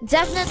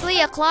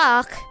 Definitely a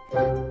clock.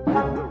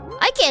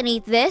 I can't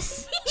eat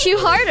this. Chew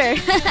harder.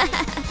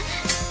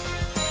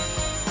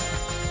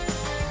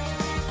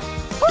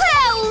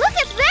 Wow, look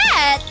at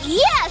that!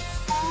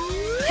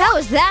 Yes! How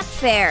is that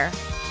fair?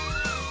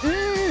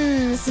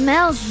 Mmm,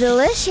 smells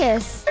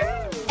delicious.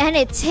 And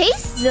it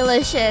tastes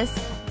delicious.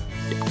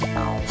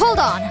 Hold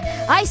on,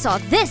 I saw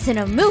this in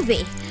a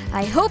movie.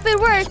 I hope it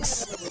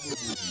works.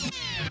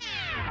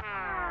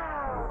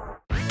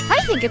 I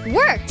think it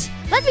worked.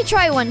 Let me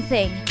try one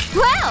thing.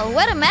 Wow,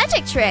 what a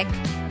magic trick.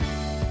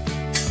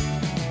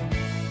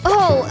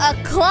 Oh, a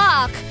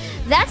clock.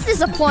 That's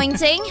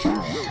disappointing.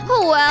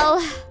 Oh well,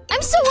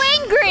 I'm so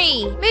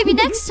angry. Maybe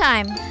next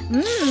time.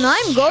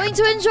 I'm going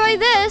to enjoy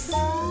this.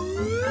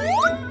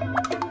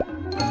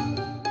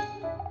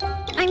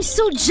 I'm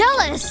so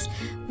jealous.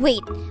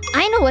 Wait,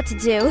 I know what to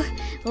do.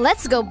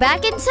 Let's go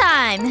back in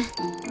time.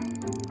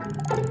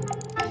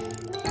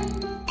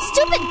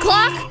 Stupid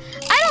clock!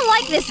 I don't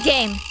like this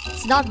game.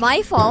 It's not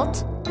my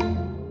fault.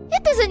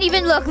 It doesn't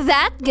even look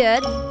that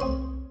good.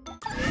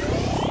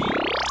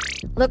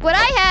 Look what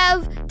I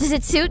have. Does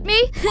it suit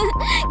me?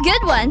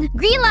 Good one.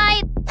 Green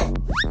light.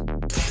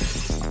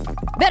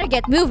 Better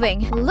get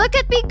moving. Look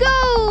at me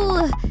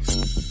go.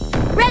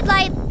 Red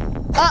light.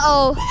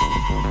 Uh-oh.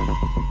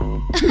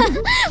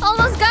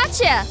 Almost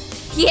gotcha.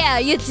 Yeah,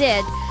 you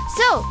did.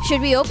 So,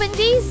 should we open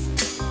these?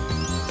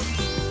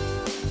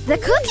 The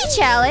cookie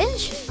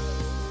challenge?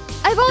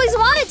 I've always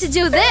wanted to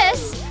do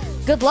this.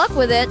 Good luck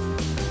with it.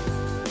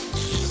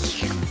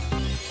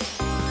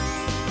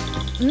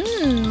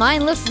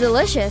 Mine looks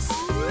delicious.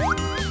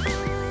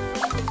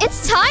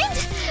 It's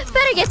timed?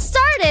 Better get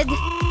started.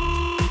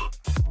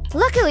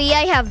 Luckily,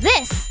 I have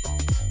this.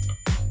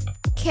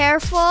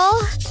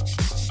 Careful.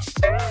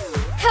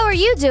 How are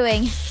you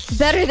doing?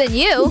 Better than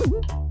you.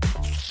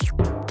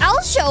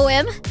 I'll show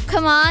him.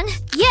 Come on.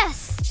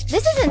 Yes.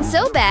 This isn't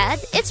so bad.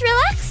 It's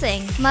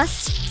relaxing.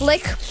 Must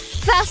lick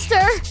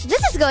faster.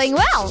 This is going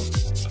well.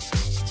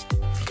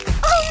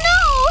 Oh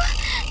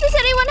no! Does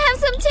anyone have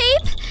some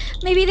tape?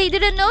 Maybe they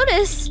didn't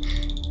notice.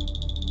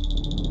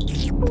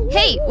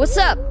 Hey, what's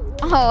up?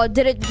 Oh,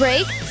 did it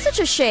break? Such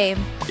a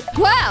shame.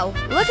 Wow,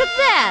 look at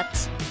that!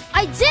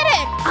 I did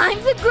it!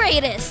 I'm the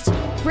greatest!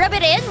 Rub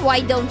it in,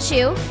 why don't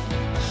you?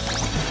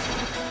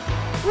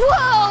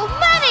 Whoa,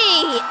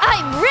 money!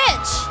 I'm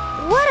rich!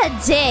 What a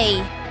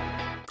day!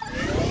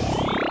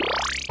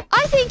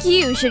 I think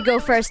you should go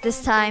first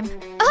this time.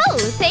 Oh,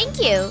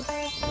 thank you!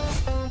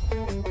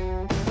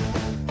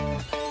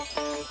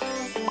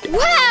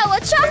 Wow, a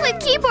chocolate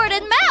keyboard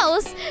and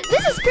mouse!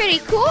 This is pretty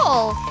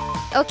cool!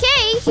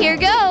 Okay, here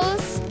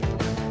goes!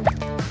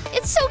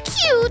 It's so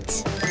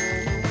cute!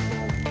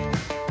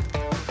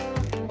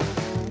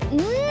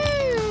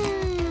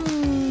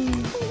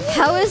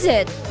 How is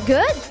it?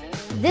 Good?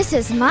 This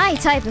is my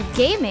type of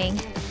gaming.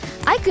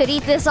 I could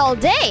eat this all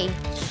day.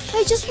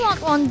 I just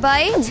want one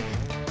bite.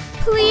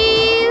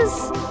 Please?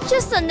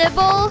 Just a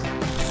nibble?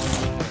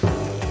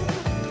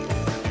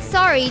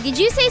 Sorry, did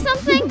you say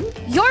something?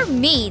 You're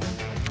mean.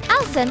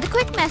 I'll send a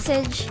quick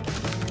message.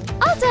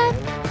 All done.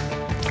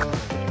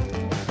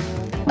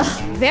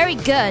 Ugh, very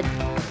good.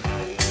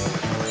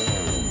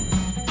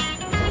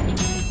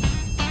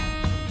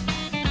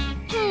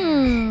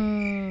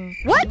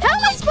 What? How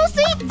am I supposed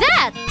to eat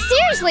that?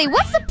 Seriously,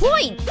 what's the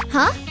point?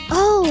 Huh?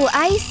 Oh,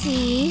 I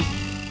see.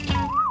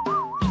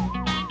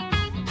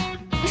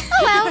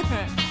 Oh well.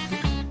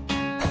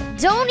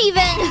 Don't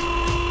even…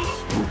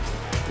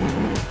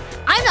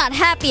 I'm not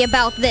happy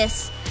about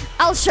this.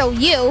 I'll show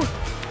you.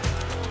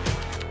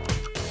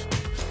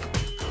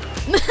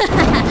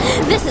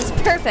 This is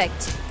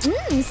perfect.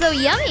 So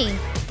yummy.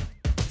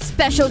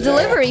 Special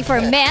delivery for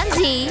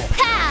Mandy.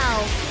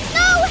 Pow!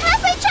 No,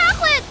 halfway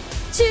chocolate!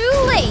 Too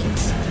late.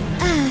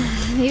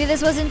 Maybe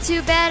this wasn't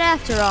too bad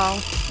after all.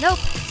 Nope,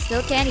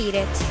 still can't eat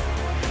it.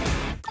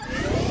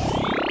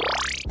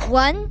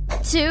 1,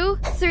 2,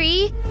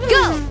 3,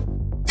 go!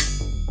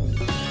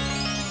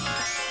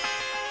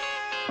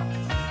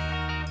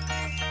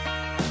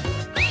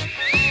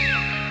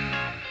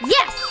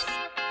 Yes!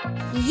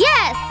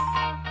 Yes!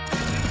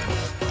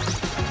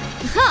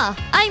 Huh,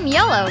 I'm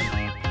yellow.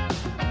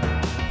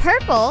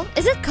 Purple?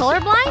 Is it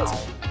colorblind?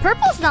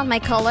 Purple's not my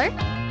color.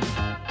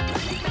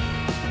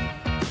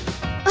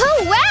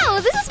 Oh wow,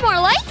 this is more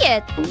like like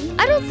it.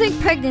 I don't think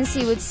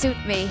pregnancy would suit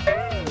me.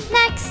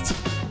 Next.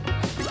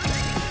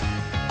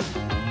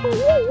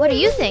 What do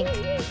you think?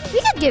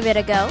 We could give it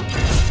a go.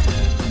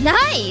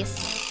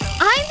 Nice!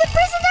 I'm the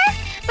prisoner?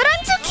 But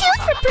I'm too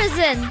cute for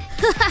prison!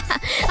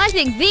 I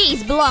think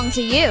these belong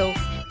to you.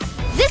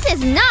 This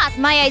is not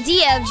my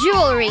idea of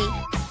jewelry.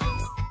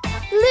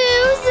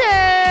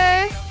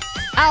 Loser!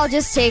 I'll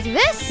just take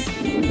this.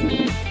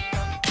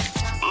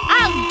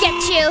 I'll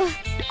get you!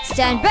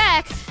 Stand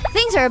back.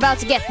 Things are about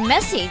to get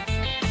messy.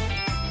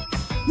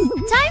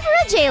 Time for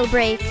a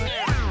jailbreak.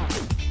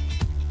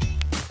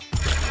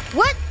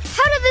 What?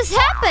 How did this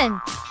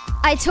happen?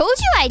 I told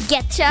you I'd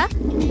getcha.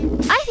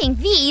 I think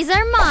these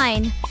are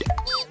mine.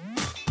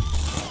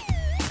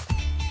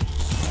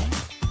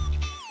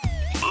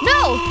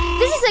 No!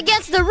 This is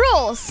against the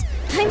rules!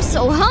 I'm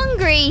so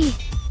hungry!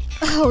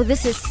 Oh,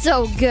 this is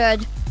so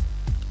good.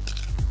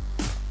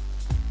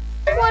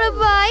 Want a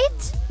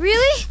bite?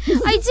 Really?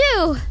 I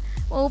do!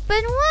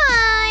 Open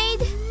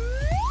wide!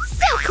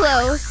 So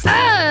close!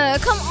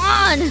 Come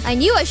on! I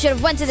knew I should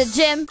have went to the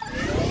gym.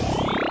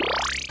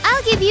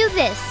 I'll give you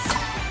this.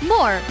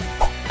 More.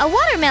 A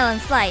watermelon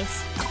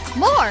slice.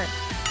 More.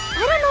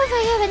 I don't know if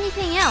I have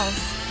anything else.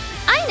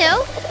 I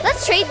know!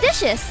 Let's trade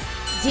dishes.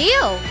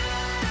 Deal!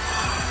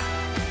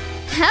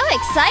 How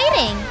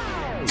exciting!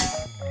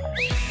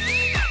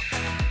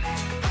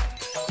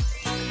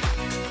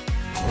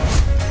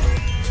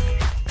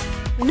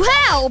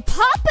 Wow,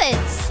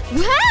 puppets!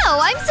 Wow,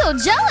 I'm so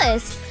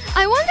jealous!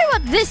 I wonder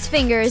what this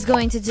finger is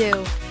going to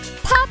do.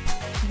 Pop!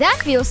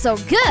 That feels so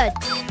good!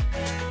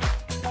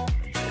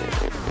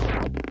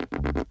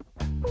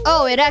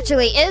 Oh, it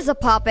actually is a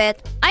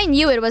puppet. I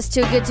knew it was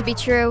too good to be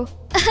true.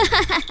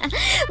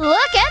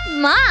 Look at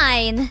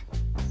mine!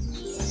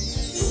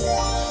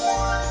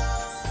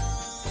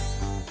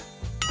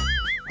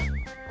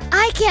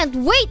 I can't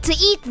wait to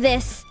eat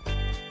this!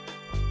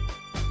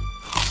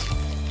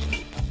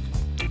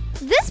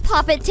 This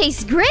puppet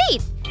tastes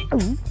great!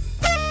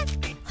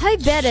 I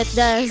bet it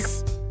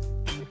does.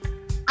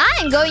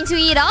 I'm going to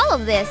eat all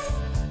of this.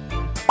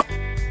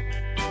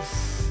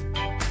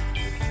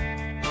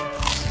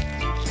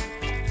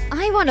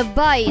 I want a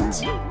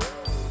bite.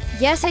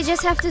 Guess I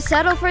just have to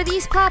settle for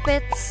these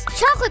puppets.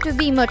 Chocolate would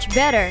be much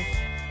better.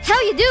 How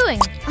you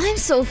doing? I'm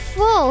so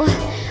full.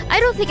 I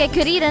don't think I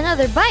could eat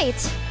another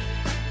bite.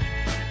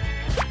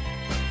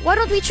 Why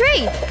don't we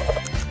trade?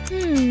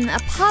 A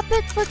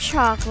puppet for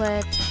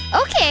chocolate.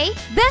 Okay,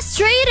 best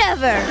trade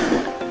ever.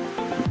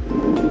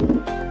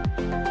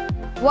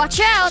 Watch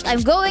out,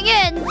 I'm going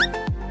in.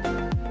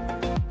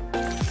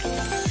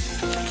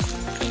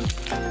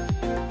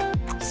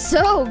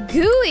 So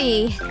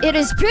gooey. It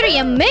is pretty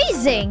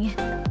amazing.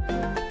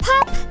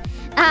 Pop.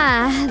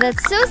 Ah,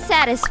 that's so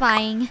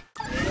satisfying.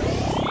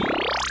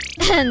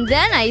 And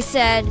then I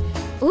said,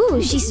 ooh,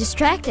 she's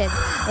distracted.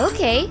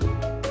 Okay.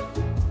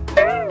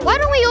 Why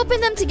don't we open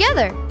them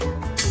together?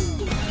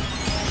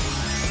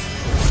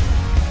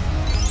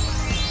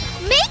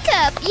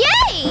 Makeup!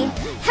 Yay!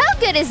 How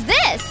good is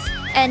this?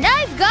 And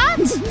I've got...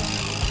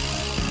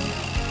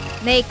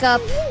 makeup.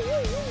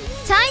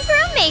 Time for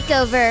a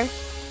makeover.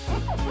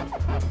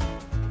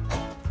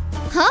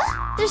 Huh?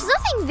 There's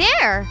nothing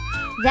there.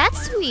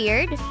 That's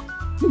weird.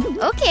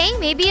 Okay,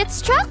 maybe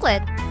it's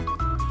chocolate.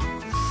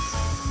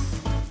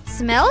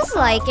 Smells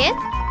like it.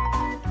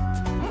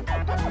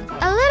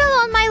 A little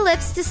on my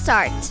lips to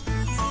start.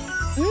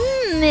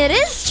 It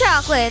is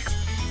chocolate.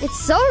 It's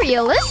so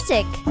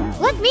realistic.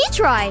 Let me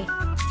try.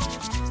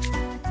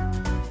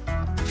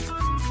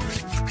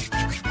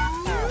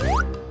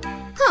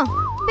 Huh,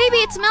 maybe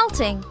it's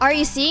melting. Are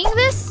you seeing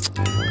this?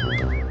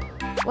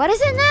 What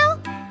is it now?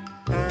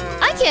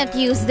 I can't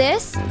use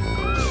this.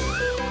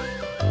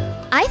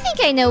 I think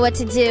I know what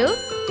to do.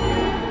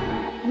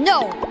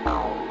 No.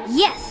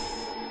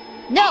 Yes.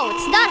 No,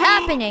 it's not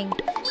happening.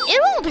 It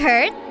won't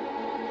hurt.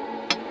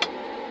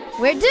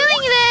 We're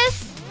doing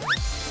this.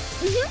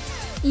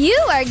 You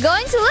are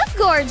going to look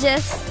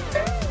gorgeous.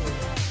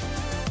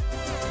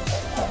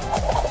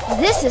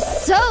 This is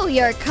so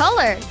your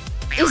color.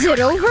 Is it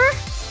over?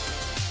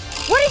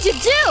 What did you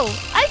do?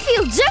 I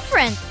feel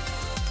different.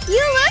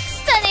 You look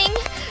stunning.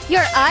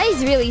 Your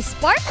eyes really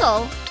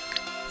sparkle.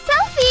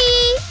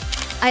 Selfie!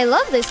 I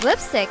love this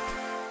lipstick.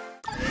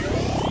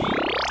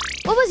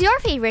 What was your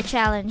favorite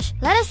challenge?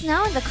 Let us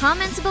know in the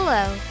comments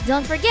below.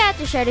 Don't forget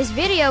to share this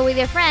video with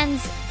your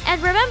friends.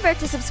 And remember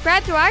to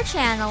subscribe to our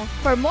channel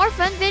for more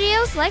fun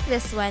videos like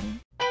this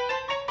one.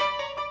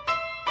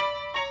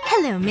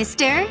 Hello,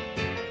 mister.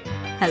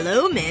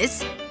 Hello,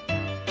 miss.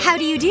 How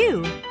do you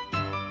do?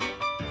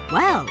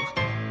 Well.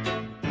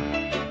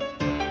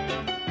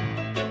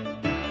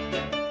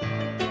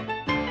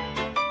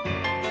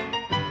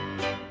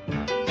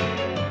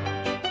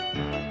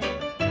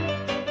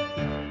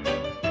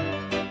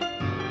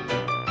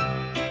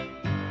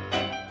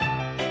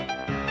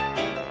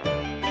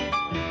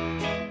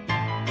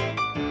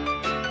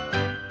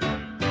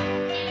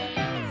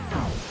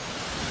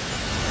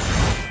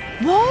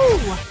 Whoa!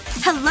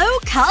 Hello,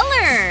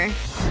 color!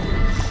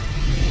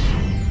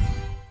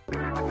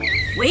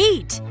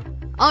 Wait!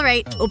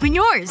 Alright, open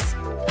yours.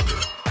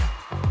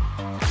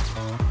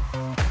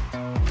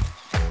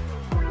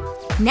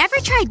 Never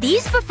tried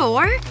these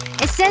before.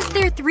 It says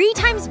they're 3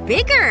 times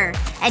bigger.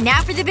 And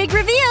now for the big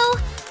reveal.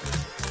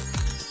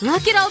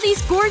 Look at all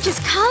these gorgeous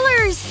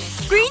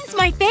colors! Green's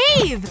my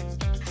fave!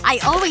 I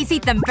always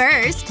eat them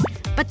first.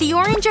 But the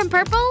orange and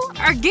purple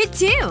are good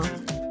too.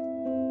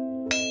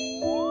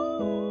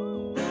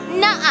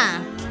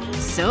 Nuh-uh.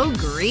 So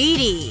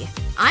greedy.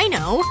 I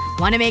know.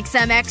 Wanna make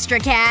some extra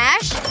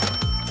cash?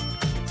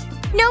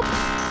 Nope.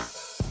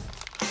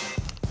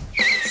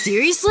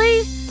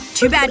 Seriously?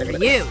 Too bad for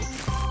you.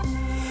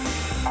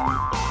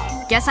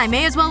 Guess I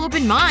may as well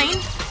open mine.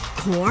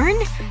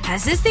 Corn?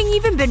 Has this thing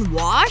even been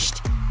washed?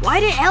 Why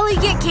did Ellie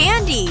get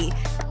candy?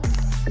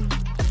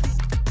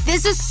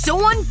 This is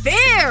so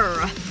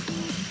unfair!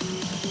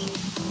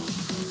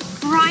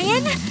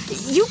 Ryan?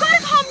 You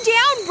gotta calm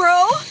down,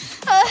 bro!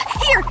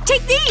 Here,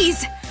 take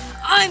these!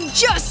 I'm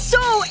just so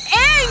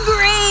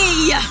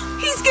angry!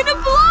 He's gonna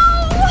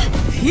blow!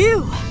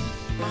 Phew.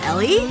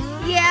 Ellie?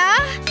 Yeah?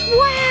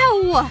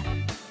 Wow!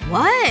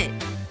 What?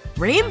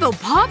 Rainbow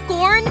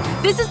popcorn?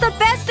 This is the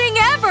best thing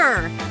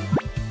ever!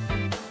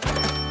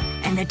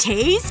 And the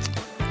taste?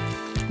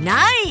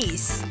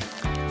 Nice!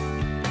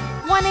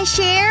 Wanna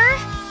share?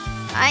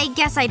 I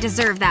guess I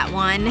deserve that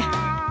one.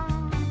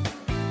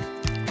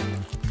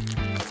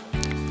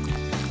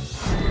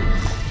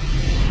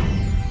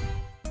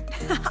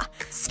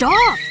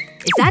 Stop!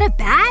 Is that a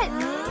bat?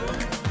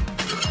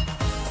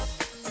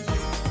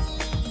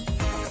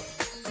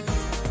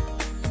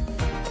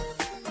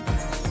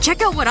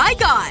 Check out what I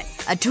got!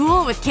 A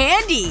tool with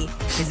candy!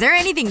 Is there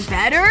anything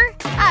better?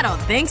 I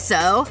don't think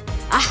so.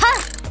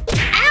 Aha!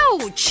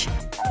 Ouch!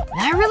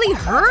 That really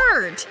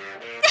hurt.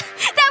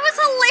 That was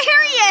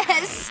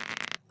hilarious!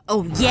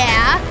 Oh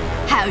yeah?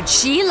 How'd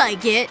she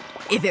like it?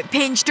 If it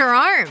pinched her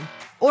arm.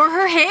 Or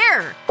her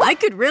hair. I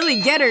could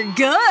really get her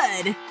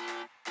good.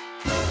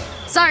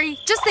 Sorry,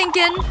 just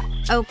thinking.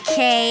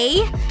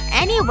 Okay.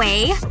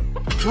 Anyway.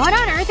 What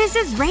on earth is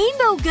this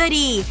rainbow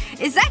goodie?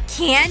 Is that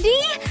candy?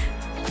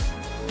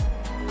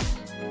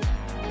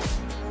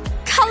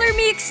 Color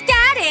me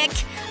ecstatic!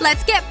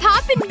 Let's get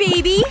poppin',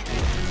 baby!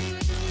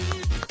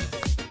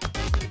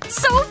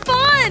 So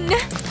fun!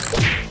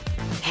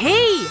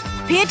 Hey!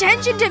 Pay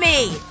attention to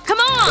me! Come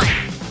on!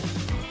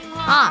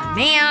 Aw,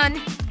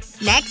 man.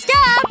 Next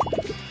up!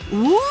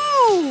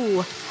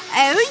 Ooh!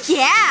 Oh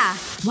yeah!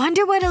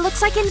 Wonder what it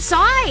looks like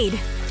inside.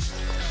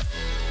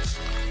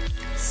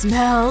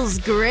 Smells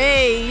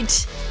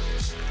great.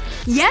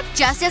 Yep,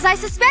 just as I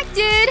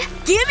suspected.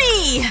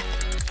 Gimme!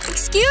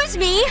 Excuse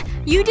me?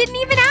 You didn't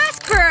even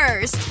ask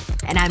first!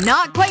 And I'm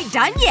not quite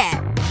done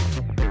yet.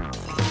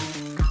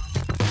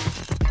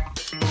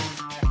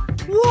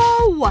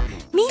 Whoa!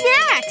 Me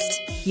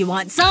next! You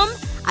want some?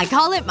 I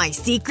call it my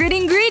secret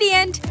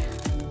ingredient.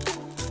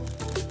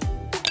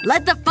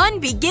 Let the fun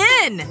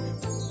begin!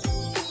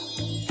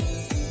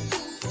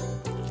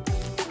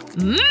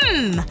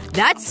 Mmm!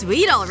 That's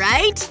sweet,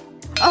 alright.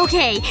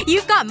 Okay,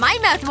 you've got my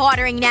mouth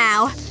watering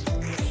now.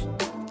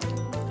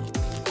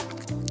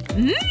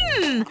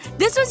 Mmm!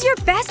 This was your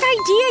best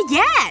idea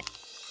yet!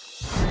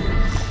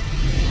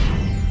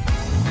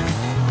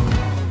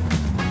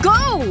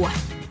 Go!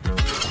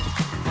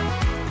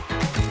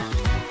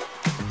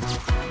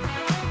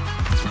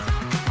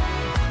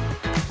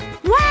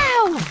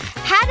 Wow!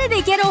 How did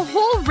they get a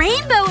whole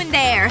rainbow in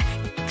there?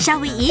 Shall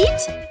we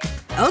eat?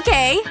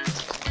 Okay.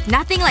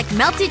 Nothing like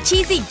melted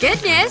cheesy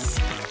goodness.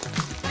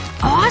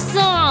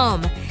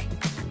 Awesome!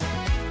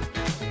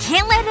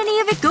 Can't let any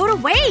of it go to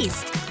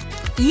waste.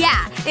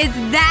 Yeah, it's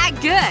that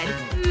good.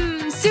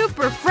 Mmm,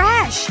 super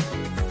fresh.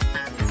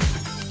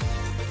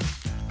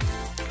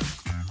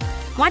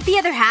 Want the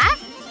other half?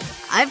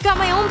 I've got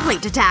my own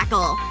plate to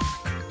tackle.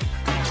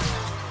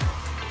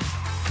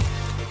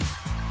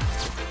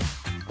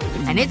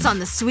 And it's on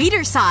the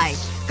sweeter side.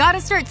 Gotta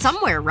start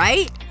somewhere,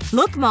 right?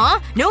 Look, Ma!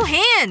 No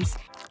hands!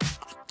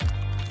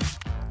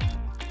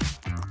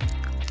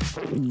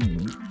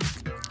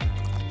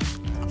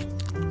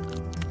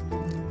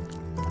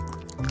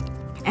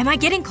 Am I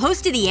getting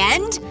close to the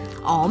end?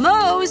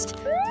 Almost.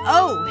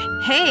 Oh,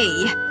 hey.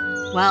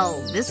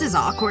 Well, this is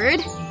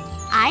awkward.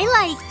 I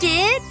liked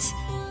it.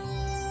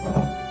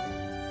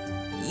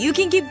 You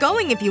can keep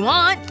going if you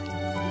want.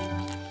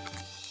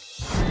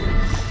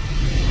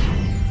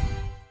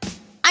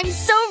 I'm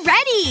so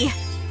ready!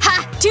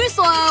 Ha! Too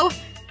slow!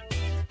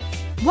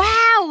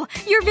 Wow!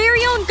 Your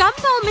very own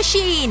gumball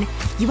machine!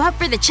 You up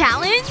for the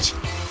challenge?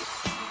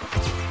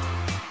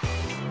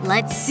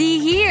 Let's see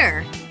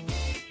here.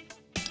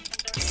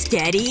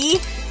 Steady.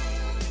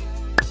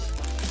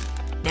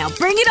 Now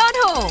bring it on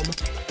home!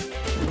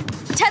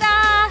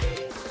 Ta-da!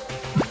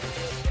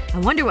 I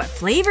wonder what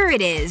flavor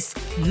it is.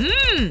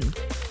 Mmm!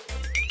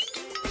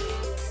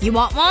 You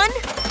want one?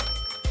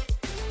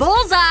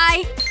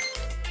 Bullseye!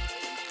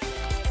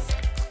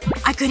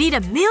 I could eat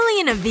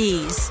 1,000,000 of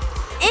these.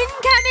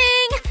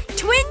 Incoming!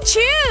 Twin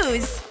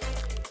chews!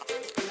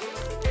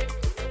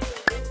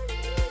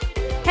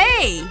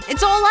 Hey!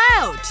 It's all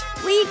out!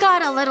 We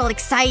got a little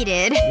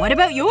excited. What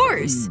about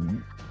yours?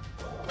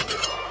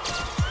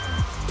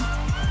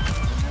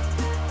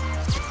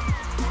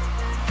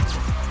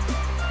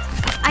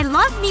 I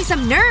love me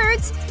some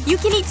nerds! You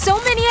can eat so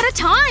many at a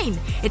time!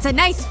 It's a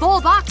nice full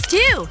box,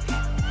 too!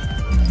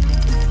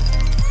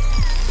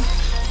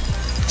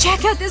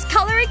 Check out this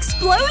color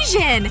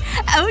explosion!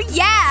 Oh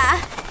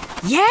yeah!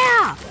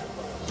 Yeah!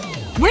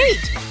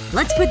 Wait!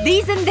 Let's put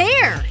these in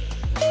there!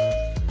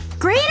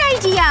 Great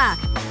idea!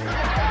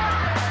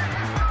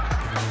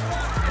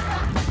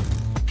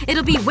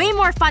 It'll be way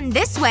more fun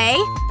this way.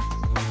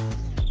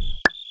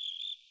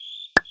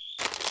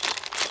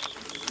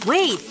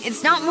 Wait,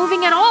 it's not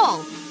moving at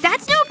all.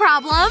 That's no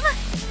problem.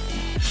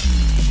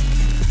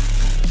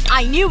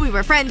 I knew we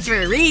were friends for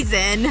a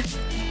reason.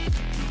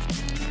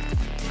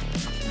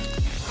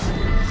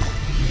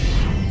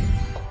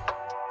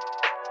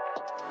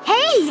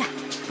 Hey!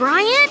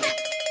 Brian?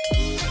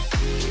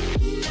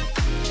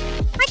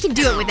 I can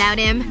do it without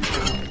him.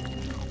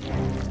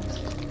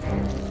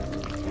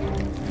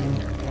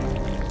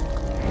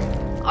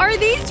 Are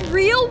these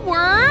real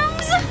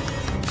worms?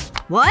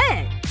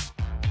 What?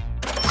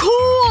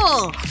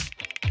 Cool!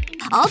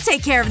 I'll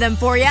take care of them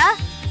for ya.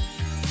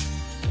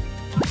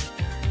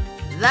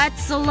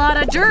 That's a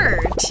lot of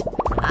dirt.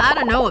 I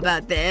don't know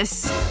about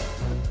this.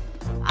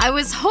 I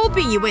was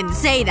hoping you wouldn't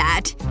say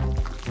that.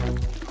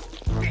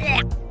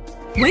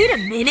 Wait a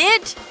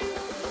minute.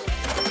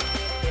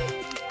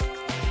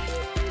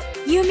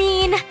 You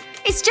mean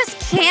it's just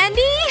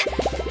candy?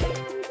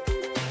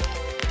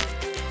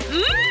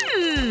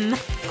 Mmm!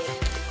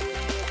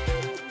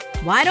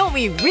 Why don't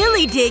we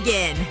really dig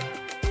in?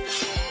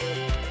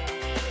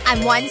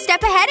 I'm one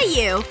step ahead of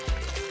you.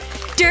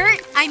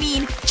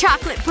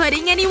 Chocolate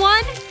pudding,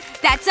 anyone?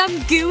 That's some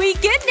gooey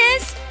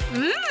goodness!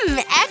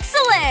 Mmm,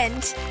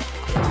 excellent!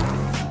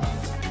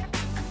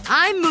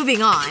 I'm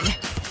moving on.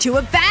 To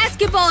a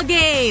basketball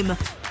game!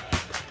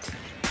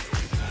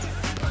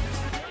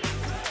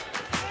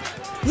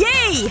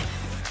 Yay!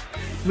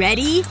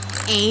 Ready,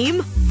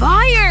 aim,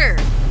 fire!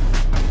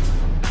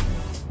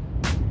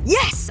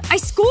 Yes! I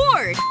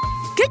scored!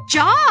 Good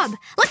job!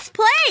 Let's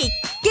play!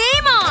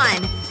 Game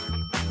on!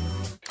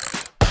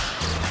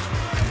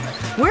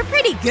 We're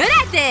pretty good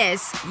at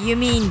this! You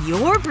mean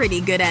you're pretty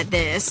good at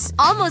this.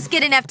 Almost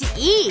good enough to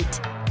eat.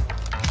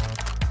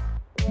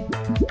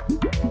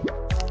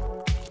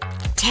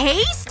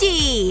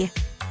 Tasty!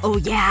 Oh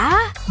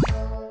yeah?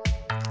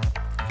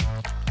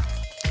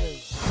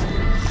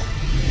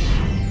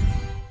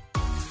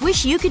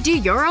 Wish you could do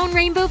your own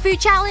rainbow food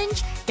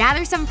challenge?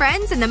 Gather some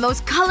friends and the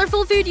most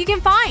colorful food you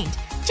can find.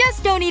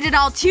 Just don't eat it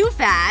all too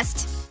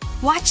fast.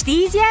 Watch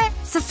these yet?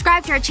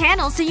 Subscribe to our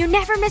channel so you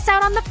never miss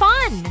out on the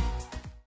fun!